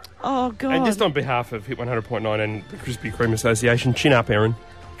 idea. Oh, God. And just on behalf of Hit 100.9 and the Krispy Kreme Association, chin up, Erin.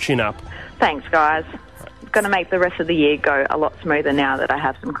 Chin up. Thanks, guys. It's going to make the rest of the year go a lot smoother now that I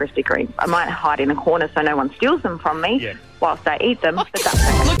have some Krispy Kremes. I might hide in a corner so no one steals them from me whilst I eat them, but that's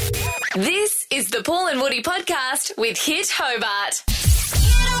okay. This is the Paul and Woody podcast with Hit Hobart.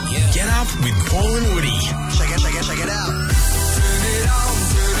 Get up with Paul and Woody. Check it out.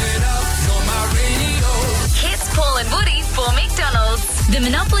 Hits Paul and Woody for McDonald's. The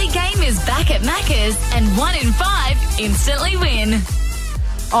Monopoly game is back at Macca's and 1 in 5 instantly win.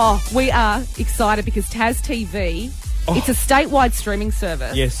 Oh, we are excited because Taz TV, it's a statewide streaming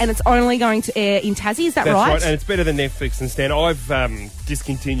service. Yes. And it's only going to air in Tassie, is that That's right? right, and it's better than Netflix and Stan. I've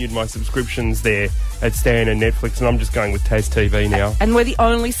discontinued my subscriptions there at Stan and Netflix, and I'm just going with Taz TV now. And we're the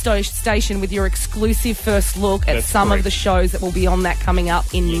only station with your exclusive first look at That's some of correct. the shows that will be on that coming up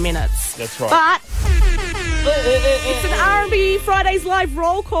in minutes. That's right. But It's an R&B Fridays live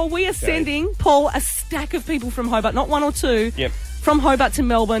roll call. We are sending, Paul, a stack of people from Hobart, not one or two, from Hobart to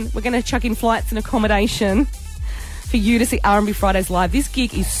Melbourne. We're going to chuck in flights and accommodation for you to see R&B Fridays live. This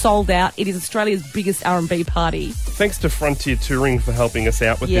gig is sold out. It is Australia's biggest R&B party. Thanks to Frontier Touring for helping us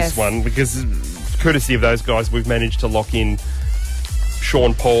out with this one, because courtesy of those guys, we've managed to lock in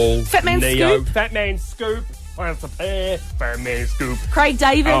Sean Paul, Fat Man Neo, Scoop. Fat Man Scoop, Fat Man Scoop, Craig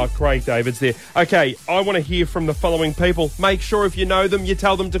David. Oh, Craig David's there. Okay, I want to hear from the following people. Make sure if you know them, you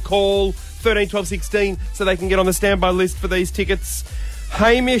tell them to call 13 12 16 so they can get on the standby list for these tickets.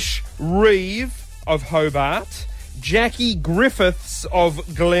 Hamish Reeve of Hobart, Jackie Griffiths of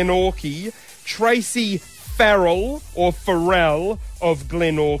Glenorchy, Tracy Farrell or Farrell of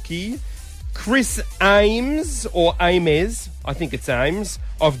Glenorchy, Chris Ames or Ames, I think it's Ames,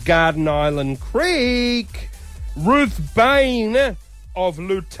 of Garden Island Creek, Ruth Bain of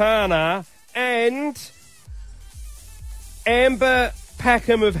Lutana, and Amber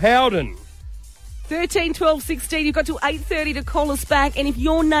Packham of Howden. 13, 12, 16. You've got till 8:30 to call us back. And if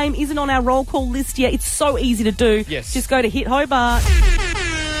your name isn't on our roll call list yet, it's so easy to do. Yes. Just go to Hit Hobart.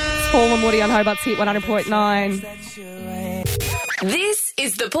 It's Paul and Woody on Hobart's Hit 100.9. This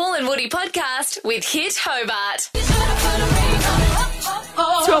is the Paul and Woody podcast with Hit Hobart.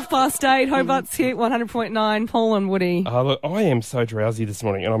 12 past 8, Hobart's Hit 100.9. Paul and Woody. Look, I am so drowsy this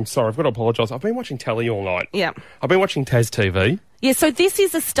morning, and I'm sorry, I've got to apologise. I've been watching telly all night. Yeah. I've been watching Tas TV. Yeah, so this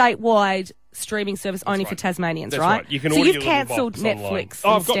is a statewide streaming service only for Tasmanians, That's right? You can so order you've your little cancelled box online. Netflix Oh,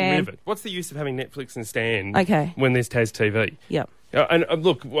 and I've got Stan. rid of it. What's the use of having Netflix and Stan when there's Tas TV? Yep. And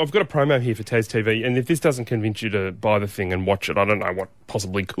look, I've got a promo here for Tas TV, and if this doesn't convince you to buy the thing and watch it, I don't know what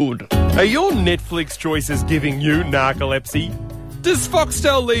possibly could. Are your Netflix choices giving you narcolepsy? Does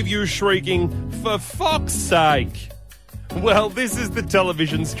Foxtel leave you shrieking, for fuck's sake? Well, this is the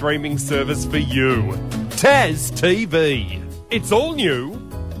television streaming service for you. Tas TV. It's all new,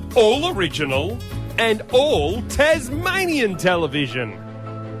 all original, and all Tasmanian television.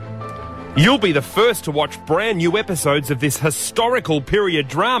 You'll be the first to watch brand new episodes of this historical period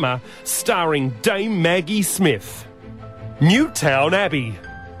drama starring Dame Maggie Smith. Newtown Abbey.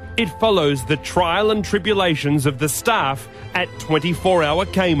 It follows the trial and tribulations of the staff at 24-hour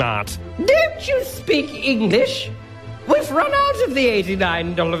Kmart. Don't you speak English? We've run out of the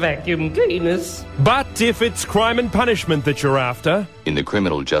 $89 vacuum cleaners. But if it's crime and punishment that you're after... In the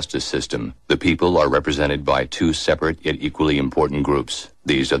criminal justice system, the people are represented by two separate yet equally important groups.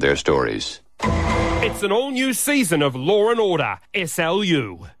 These are their stories. It's an all-new season of Law and Order,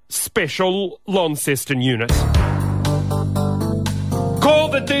 SLU, Special Launceston Unit. Call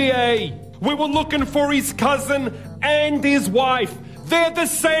the DA. We were looking for his cousin and his wife. They're the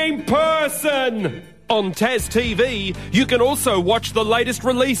same person. On Tas TV, you can also watch the latest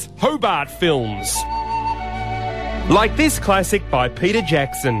release Hobart films. Like this classic by Peter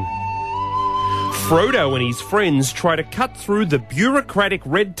Jackson. Frodo and his friends try to cut through the bureaucratic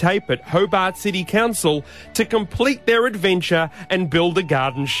red tape at Hobart City Council to complete their adventure and build a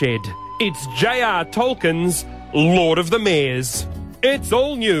garden shed. It's J.R. Tolkien's Lord of the Mares. It's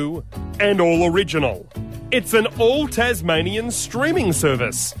all new and all original. It's an all-Tasmanian streaming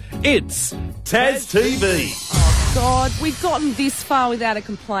service. It's Tas TV. Oh, God, we've gotten this far without a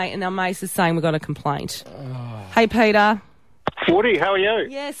complaint, and now Mace is saying we've got a complaint. Hey, Peter. Woody, how are you?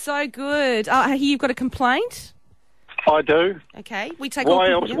 Yeah, so good. I hear you've got a complaint? I do. Okay, we take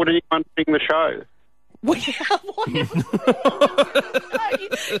Why all... else would anyone sing the show?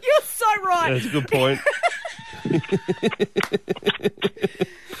 You're so right. That's a good point.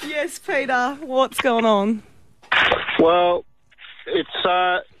 Yes, Peter, what's going on? Well, it's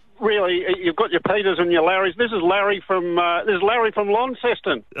really, you've got your Peters and your Larrys. This is Larry from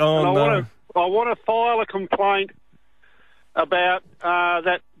Launceston. Oh, and no. I want to file a complaint about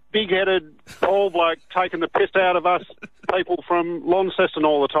that big-headed Paul bloke taking the piss out of us people from Launceston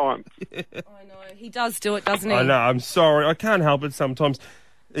all the time. I know, he does do it, doesn't he? I know, I'm sorry. I can't help it sometimes.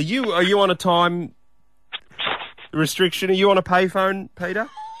 Are you on a time restriction? Are you on a payphone, Peter?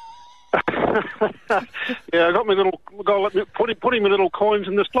 Yeah, I got my little, putting my little coins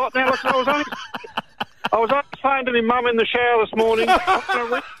in the slot. Now, look, I was on the phone to my mum in the shower this morning.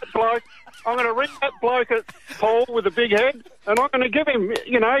 I'm going to ring that bloke at Paul with a big head, and I'm going to give him,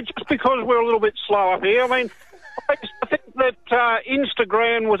 just because we're a little bit slow up here. I mean, I used to think that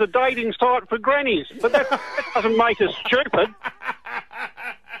Instagram was a dating site for grannies, but that doesn't make us stupid.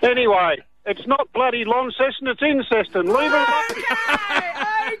 Anyway, it's not bloody Launceston, it's Inceston. Leave it alone.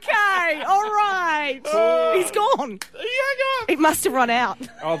 Okay, all right. He's gone. It must have run out.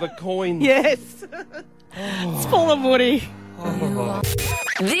 Oh, the coin. Yes. It's Paul and Woody.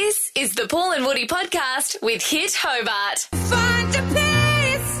 This is the Paul and Woody podcast with Hit Hobart. Find a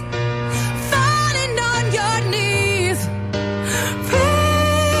peace, falling on your knees.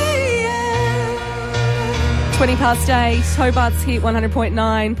 8:20, Hobart's Hit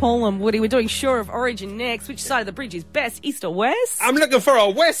 100.9. Paul and Woody, we're doing Shore of Origin next. Which side of the bridge is best, east or west? I'm looking for a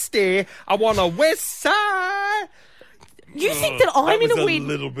westie. I want a west side. You think that I'm in a weird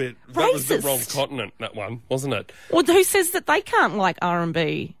little bit. racist? That was the wrong continent, that one, wasn't it? Well, who says that they can't like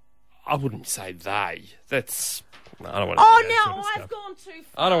R&B? I wouldn't say they. That's... No, I don't want to Oh, hear that no, sort of I've stuff. gone too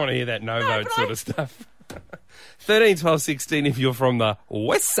far. I don't want to hear that no-vote sort of stuff. 13, 12, 16 if you're from the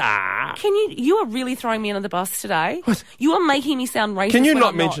west side. You are really throwing me under the bus today. What? You are making me sound racist. Can you when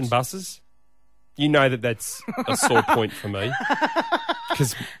not I'm mention buses? You know that's a sore point for me.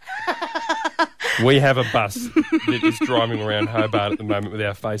 Because we have a bus that is driving around Hobart at the moment with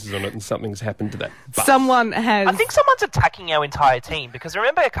our faces on it, and something's happened to that bus. Someone has... I think someone's attacking our entire team, because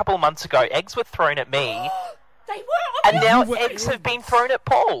remember a couple of months ago, eggs were thrown at me. They were. And now eggs have been thrown at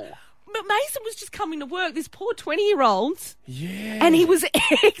Paul. But Mason was just coming to work, this poor 20-year-old. Yeah. And he was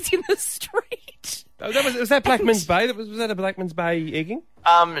egged in the street. Was that Blackman's Bay? Was that a Blackman's Bay egging?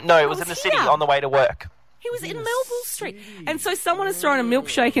 No, it was in the city on the way to work. He was in Melville Street. And so someone has thrown a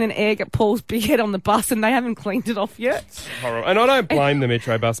milkshake and an egg at Paul's big head on the bus and they haven't cleaned it off yet. Horrible. And I don't blame the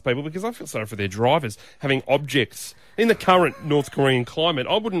Metro bus people because I feel sorry for their drivers having objects. In the current North Korean climate,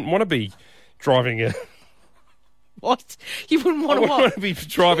 I wouldn't want to be driving a... What? You wouldn't want to what? I wouldn't want to be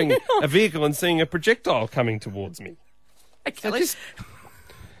driving a vehicle and seeing a projectile coming towards me. Okay, so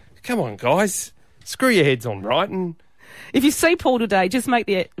come on, guys. Screw your heads on right and... If you see Paul today, just make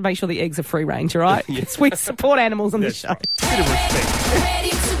sure the eggs are free range, all right? Because we support animals on the show. Bit of respect. Ready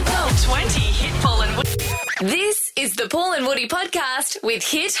to go. 20 Hit Paul and Woody. This is the Paul and Woody podcast with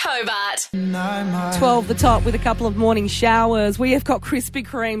Hit Hobart. 12 the top with a couple of morning showers. We have got Krispy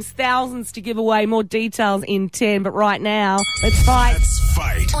Kremes, thousands to give away. More details in 10. But right now, let's fight.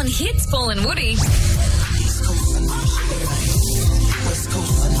 On Hits Paul and Woody.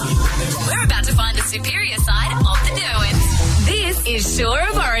 We're about to find the superior side of the doings. This is Shore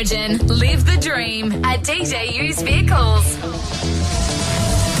of Origin. Live the dream at DJ Used Vehicles.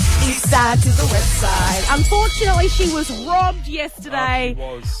 East side to the west side. Unfortunately, she was robbed yesterday.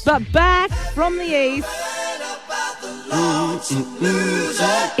 Oh, she was. But back from the east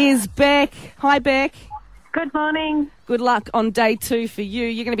is Beck. Hi, Beck. Good morning. Good luck on day 2 for you.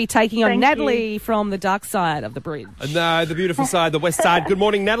 You're going to be taking on Thank Natalie from the dark side of the bridge. No, the beautiful side, the west side. Good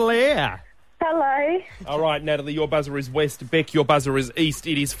morning, Natalie. Hello. All right, Natalie, your buzzer is west. Beck, your buzzer is east.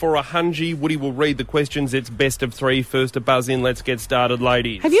 It is for a hungy. Woody will read the questions. It's best of 3. First to buzz in. Let's get started,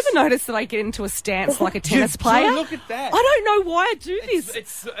 ladies. Have you ever noticed that I get into a stance like a tennis player? Look at that. I don't know why I do this.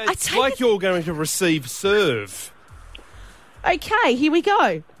 It's like you're going to receive serve. Okay, here we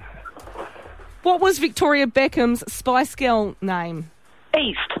go. What was Victoria Beckham's Spice Girl name?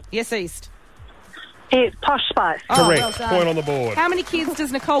 East. Yes, East. It's Posh Spice. Oh, Correct. well done. Point on the board. How many kids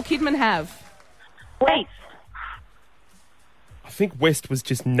does Nicole Kidman have? West. I think West was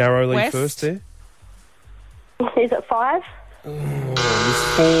just narrowly West? first there. Is it 5? It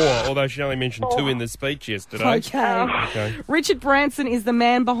was 4, although she only mentioned 2 in the speech yesterday. Okay. Richard Branson is the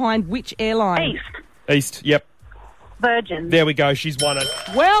man behind which airline? East, yep. Virgin. There we go. She's won it.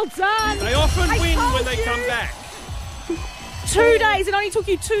 Well done. They often I win told when they you. come back. 2 days. It only took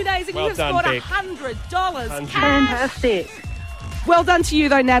you 2 days and Well you have done, scored Beck. $100 cash. Fantastic. Well done to you,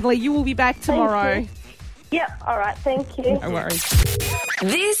 though, Natalie. You will be back tomorrow. Yep, all right, thank you. No worries.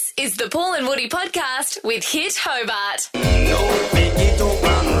 This is the Paul and Woody podcast with Hit Hobart.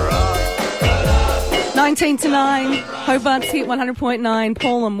 19 to 9, Hobart's Hit 100.9,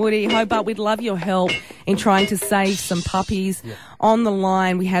 Paul and Woody. Hobart, we'd love your help in trying to save some puppies. On the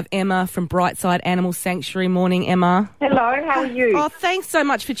line, we have Emma from Brightside Animal Sanctuary. Morning, Emma. Hello, how are you? Oh, thanks so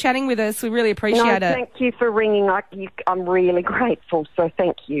much for chatting with us. We really appreciate it. Thank you for ringing. I'm really grateful, so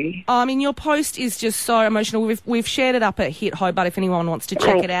thank you. I mean, your post is just so emotional. We've shared it up at Hit Hobart if anyone wants to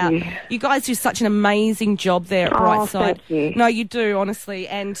check Thank it out. you. You guys do such an amazing job there at Oh, Brightside. thank you. No, you do, honestly.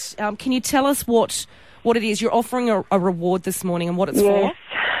 And can you tell us what it is? You're offering a reward this morning and what it's for?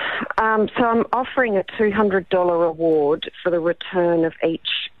 So I'm offering a $200 reward for the return of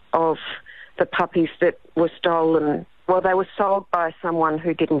each of the puppies that were stolen. Well, they were sold by someone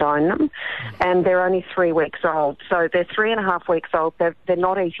who didn't own them, and they're only 3 weeks old. So they're 3.5 weeks old. They're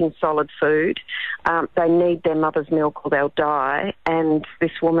not eating solid food. They need their mother's milk or they'll die. And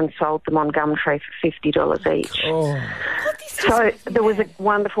this woman sold them on Gumtree for $50 each. So there was a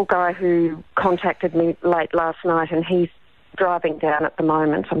wonderful guy who contacted me late last night, and he's driving down at the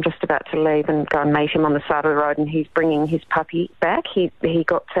moment. I'm just about to leave and go and meet him on the side of the road, and he's bringing his puppy back.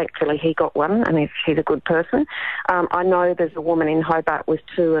 Thankfully he got one, and he's a good person. I know there's a woman in Hobart with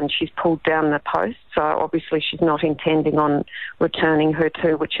 2, and she's pulled down the post, so obviously she's not intending on returning her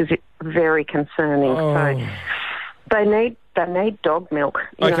 2, which is very concerning. So they need dog milk.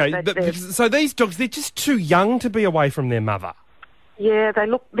 So these dogs, they're just too young to be away from their mother. Yeah, they're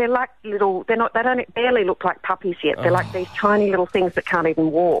like little, they don't barely look like puppies yet. They're like these tiny little things that can't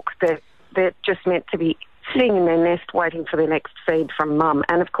even walk. They're just meant to be sitting in their nest waiting for their next feed from mum.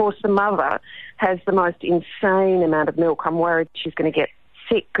 And of course the mother has the most insane amount of milk. I'm worried she's going to get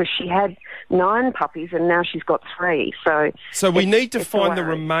sick because she had 9 puppies and now she's got 3. So we need to find the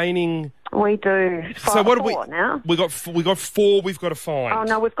remaining. We do. So what do we now? We got 4. We've got to find. Oh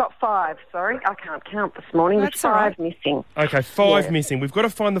no, we've got 5. Sorry, I can't count this morning. That's There's 5 right. missing. Okay, 5 missing. We've got to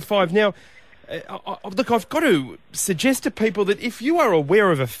find the 5 now. Look, I've got to suggest to people that if you are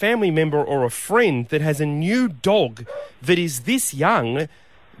aware of a family member or a friend that has a new dog that is this young,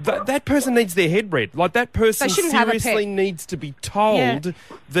 that person needs their head read. Like, that person seriously needs to be told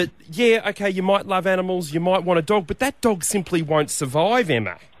that, okay, you might love animals, you might want a dog, but that dog simply won't survive,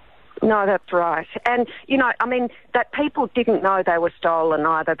 Emma. No, that's right. And, that people didn't know they were stolen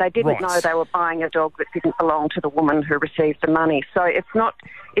either. They didn't know they were buying a dog that didn't belong to the woman who received the money. So it's not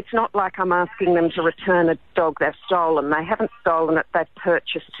like I'm asking them to return a dog they've stolen. They haven't stolen it. They've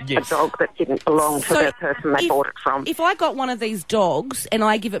purchased a dog that didn't belong to the person they bought it from. If I got one of these dogs and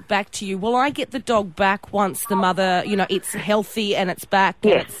I give it back to you, will I get the dog back once the mother, it's healthy and it's back?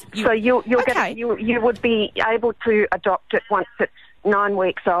 Yes. So you would be able to adopt it once it's 9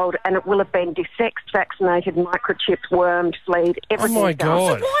 weeks old, and it will have been desexed, vaccinated, microchipped, wormed, fleed, everything. Oh my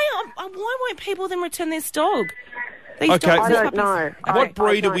God! So why won't people then return this dog? I don't know. What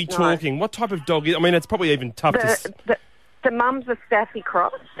breed are we talking? What type of dog? It's probably even tough to. The mum's a Staffy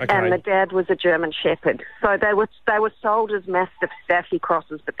cross, and the dad was a German Shepherd. So they were sold as mastiff Staffy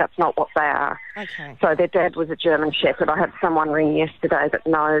crosses, but that's not what they are. Okay. So their dad was a German Shepherd. I had someone ring yesterday that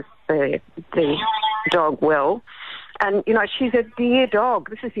knows the dog well. And, she's a dear dog.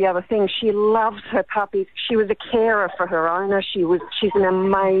 This is the other thing. She loves her puppies. She was a carer for her owner. She's an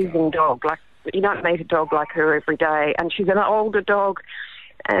amazing dog. Like, you don't meet a dog like her every day. And she's an older dog,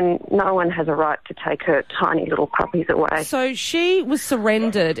 and no one has a right to take her tiny little puppies away. So she was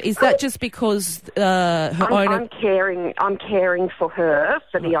surrendered. Is that just because her owner... I'm caring for her,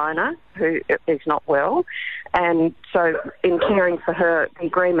 for the owner, who is not well. And so in caring for her, the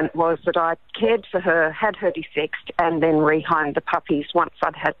agreement was that I cared for her, had her desexed, and then rehomed the puppies once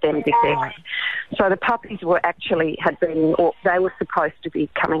I'd had them desexed. So the puppies they were supposed to be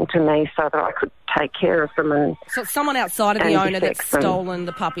coming to me so that I could take care of them. And so it's someone outside of the owner that's stolen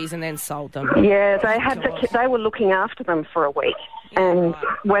the puppies and then sold them. Yeah, they were looking after them for a week. And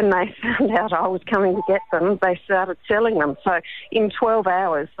when they found out I was coming to get them, they started selling them. So in 12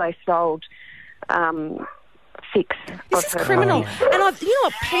 hours, they sold 6. This is criminal. And what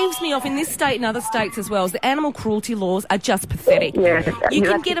peeves me off in this state and other states as well is the animal cruelty laws are just pathetic. You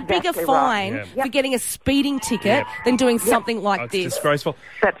can get a bigger fine for getting a speeding ticket than doing something like this. It's disgraceful.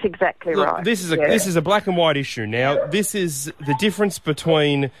 That's exactly right. This is a black and white issue. Now, this is the difference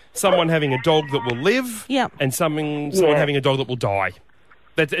between someone having a dog that will live and someone having a dog that will die.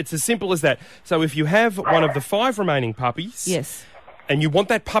 It's as simple as that. So if you have one of the 5 remaining puppies... Yes. And you want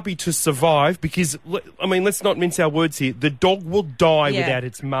that puppy to survive because, let's not mince our words here. The dog will die without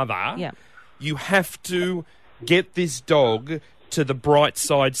its mother. Yeah. You have to get this dog to the Bright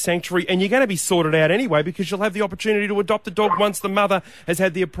Side Sanctuary, and you're going to be sorted out anyway because you'll have the opportunity to adopt the dog once the mother has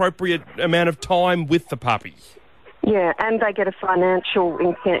had the appropriate amount of time with the puppy. Yeah, and they get a financial,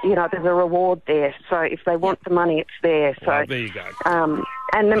 there's a reward there. So if they want the money, it's there. So there you go.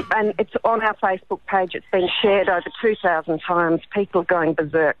 And it's on our Facebook page. It's been shared over 2,000 times. People are going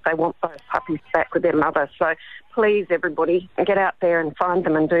berserk. They want those puppies back with their mother. So please, everybody, get out there and find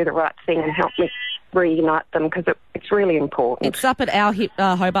them and do the right thing and help me reunite them because it's really important. It's up at our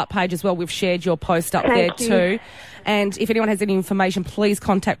Hobart page as well. We've shared your post up there too. And if anyone has any information, please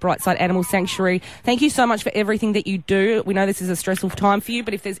contact Brightside Animal Sanctuary. Thank you so much for everything that you do. We know this is a stressful time for you,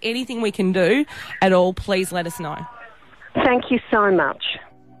 but if there's anything we can do at all, please let us know. Thank you so much.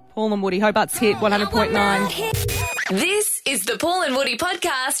 Paul and Woody, Hobart's Hit 100.9. This is the Paul and Woody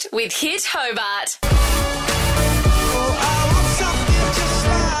podcast with Hit Hobart.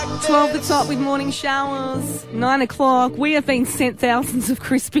 12 the top with morning showers. 9 o'clock. We have been sent thousands of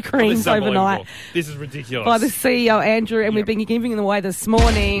Krispy Kremes overnight. This is ridiculous. By the CEO, Andrew, and we've been giving them away this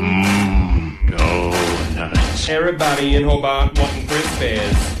morning. Donuts. Everybody in Hobart wanting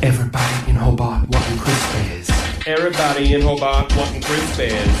Krispies. Everybody in Hobart wanting Krispies. Everybody in Hobart wanting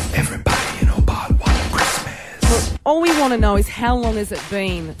Krispies. Everybody in Hobart wanting Krispies. All we want to know is how long has it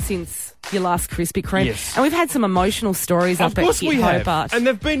been since your last Krispy Kreme? Yes. And we've had some emotional stories Of up at course Hit we have. Hobart. And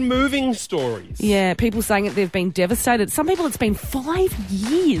they've been moving stories. Yeah, people saying that they've been devastated. Some people it's been 5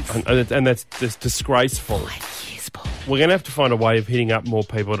 years. And that's just disgraceful. 5 years, Paul. We're going to have to find a way of hitting up more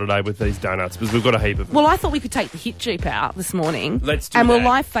people today with these donuts because we've got a heap of them. Well, I thought we could take the Hit Jeep out this morning. Let's do And that. we'll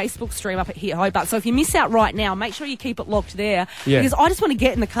live Facebook stream up at Hit Hobart. So if you miss out right now, make sure you keep it locked there. Yeah. Because I just want to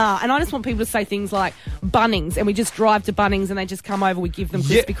get in the car and I just want people to say things like Bunnings, and we just drive to Bunnings and they just come over, we give them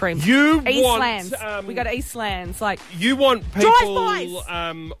Yeah, Krispy Kremes. you Eastlands. want, We go to Eastlands. Like, You want people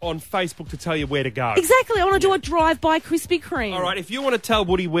Drive-bys. On Facebook to tell you where to go. exactly. I want to do a drive-by Krispy Kreme. All right, if you want to tell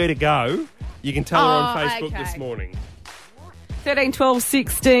Woody where to go, you can tell her on Facebook okay. this morning. 13, 12,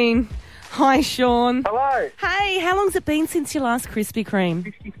 16. Hi, Sean. Hello. Hey, how long's it been since your last Krispy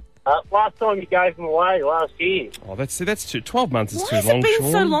Kreme? Last time you gave them away, last year. Oh, that's 12 months is Why too has long, it been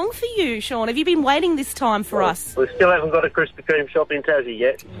Sean. so long for you, Sean? Have you been waiting this time for us? We still haven't got a Krispy Kreme shop in Tassie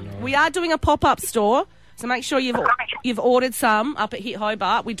yet. We are doing a pop-up store, so make sure you've ordered some up at Hit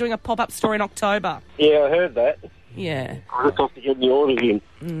Hobart. We're doing a pop-up store in October. Yeah, I heard that. Yeah. I just have to get the orders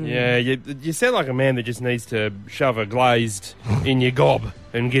in. Yeah, you sound like a man that just needs to shove a glazed in your gob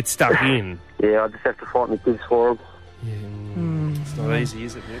and get stuck in. Yeah, I just have to fight my kids for them. It's not easy,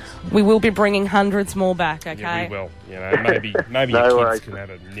 is it, Nibs? We will be bringing hundreds more back, okay? Yeah, we will. You know, maybe No your worries. kids can have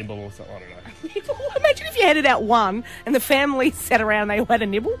a nibble or something. I don't know. Imagine if you handed out one and the family sat around and they all had a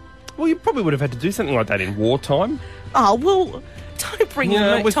nibble. Well, you probably would have had to do something like that in wartime. Oh, well, don't bring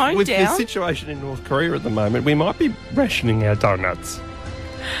your tone with down. the situation in North Korea at the moment, we might be rationing our donuts.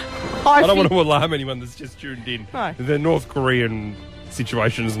 I don't want to alarm anyone that's just tuned in. No. The North Korean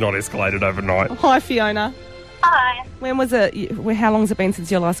situation has not escalated overnight. Hi, Fiona. Hi. When was it? How long has it been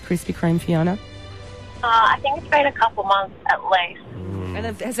since your last Krispy Kreme, Fiona? I think it's been a couple months at least. And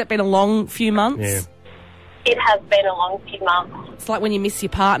has it been a long few months? Yeah. It has been a long few months. It's like when you miss your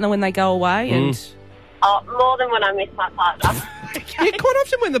partner when they go away and... More than when I miss my partner. Yeah, quite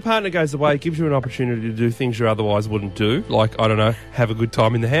often when the partner goes away, it gives you an opportunity to do things you otherwise wouldn't do. Like, I don't know, have a good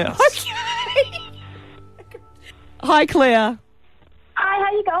time in the house. Okay. Hi, Claire. Hi,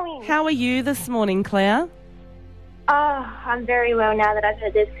 how you going? How are you this morning, Claire? Oh, I'm very well now that I've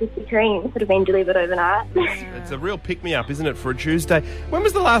heard there's Krispy Kremes that have been delivered overnight. It's a real pick-me-up, isn't it, for a Tuesday? When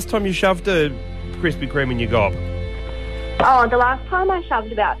was the last time you shoved a Krispy Kreme in your gob? Oh, the last time I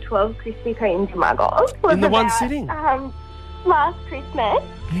shoved about 12 Krispy Kremes in my gob was In the one about, sitting? Last Christmas,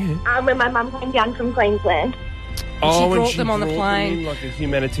 when my mum came down from Queensland. She and brought them on the brought plane. them in like a She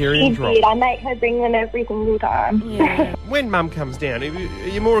humanitarian drop. did. I make her bring them every single time. Yeah. When Mum comes down, are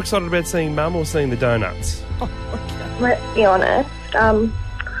you more excited about seeing Mum or seeing the donuts? Let's be honest. I'm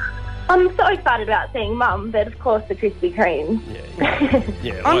so excited about seeing Mum, but of course the Krispy Kreme.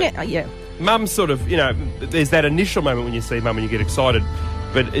 Yeah. Mum sort of, there's that initial moment when you see Mum and you get excited,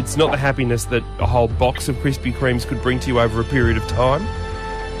 but it's not the happiness that a whole box of Krispy Kremes could bring to you over a period of time.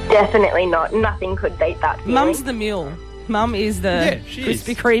 Definitely not. Nothing could beat that feeling. Mum's the mule. Mum is the she Krispy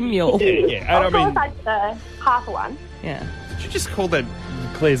is. Kreme mule. Yeah, Of course, I'd prefer half a one. Yeah. Did you just call that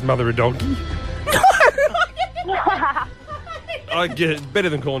Claire's mother a donkey? I get it. Better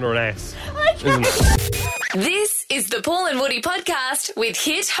than calling her an ass, isn't it? This is the Paul and Woody podcast with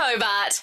Hit Hobart.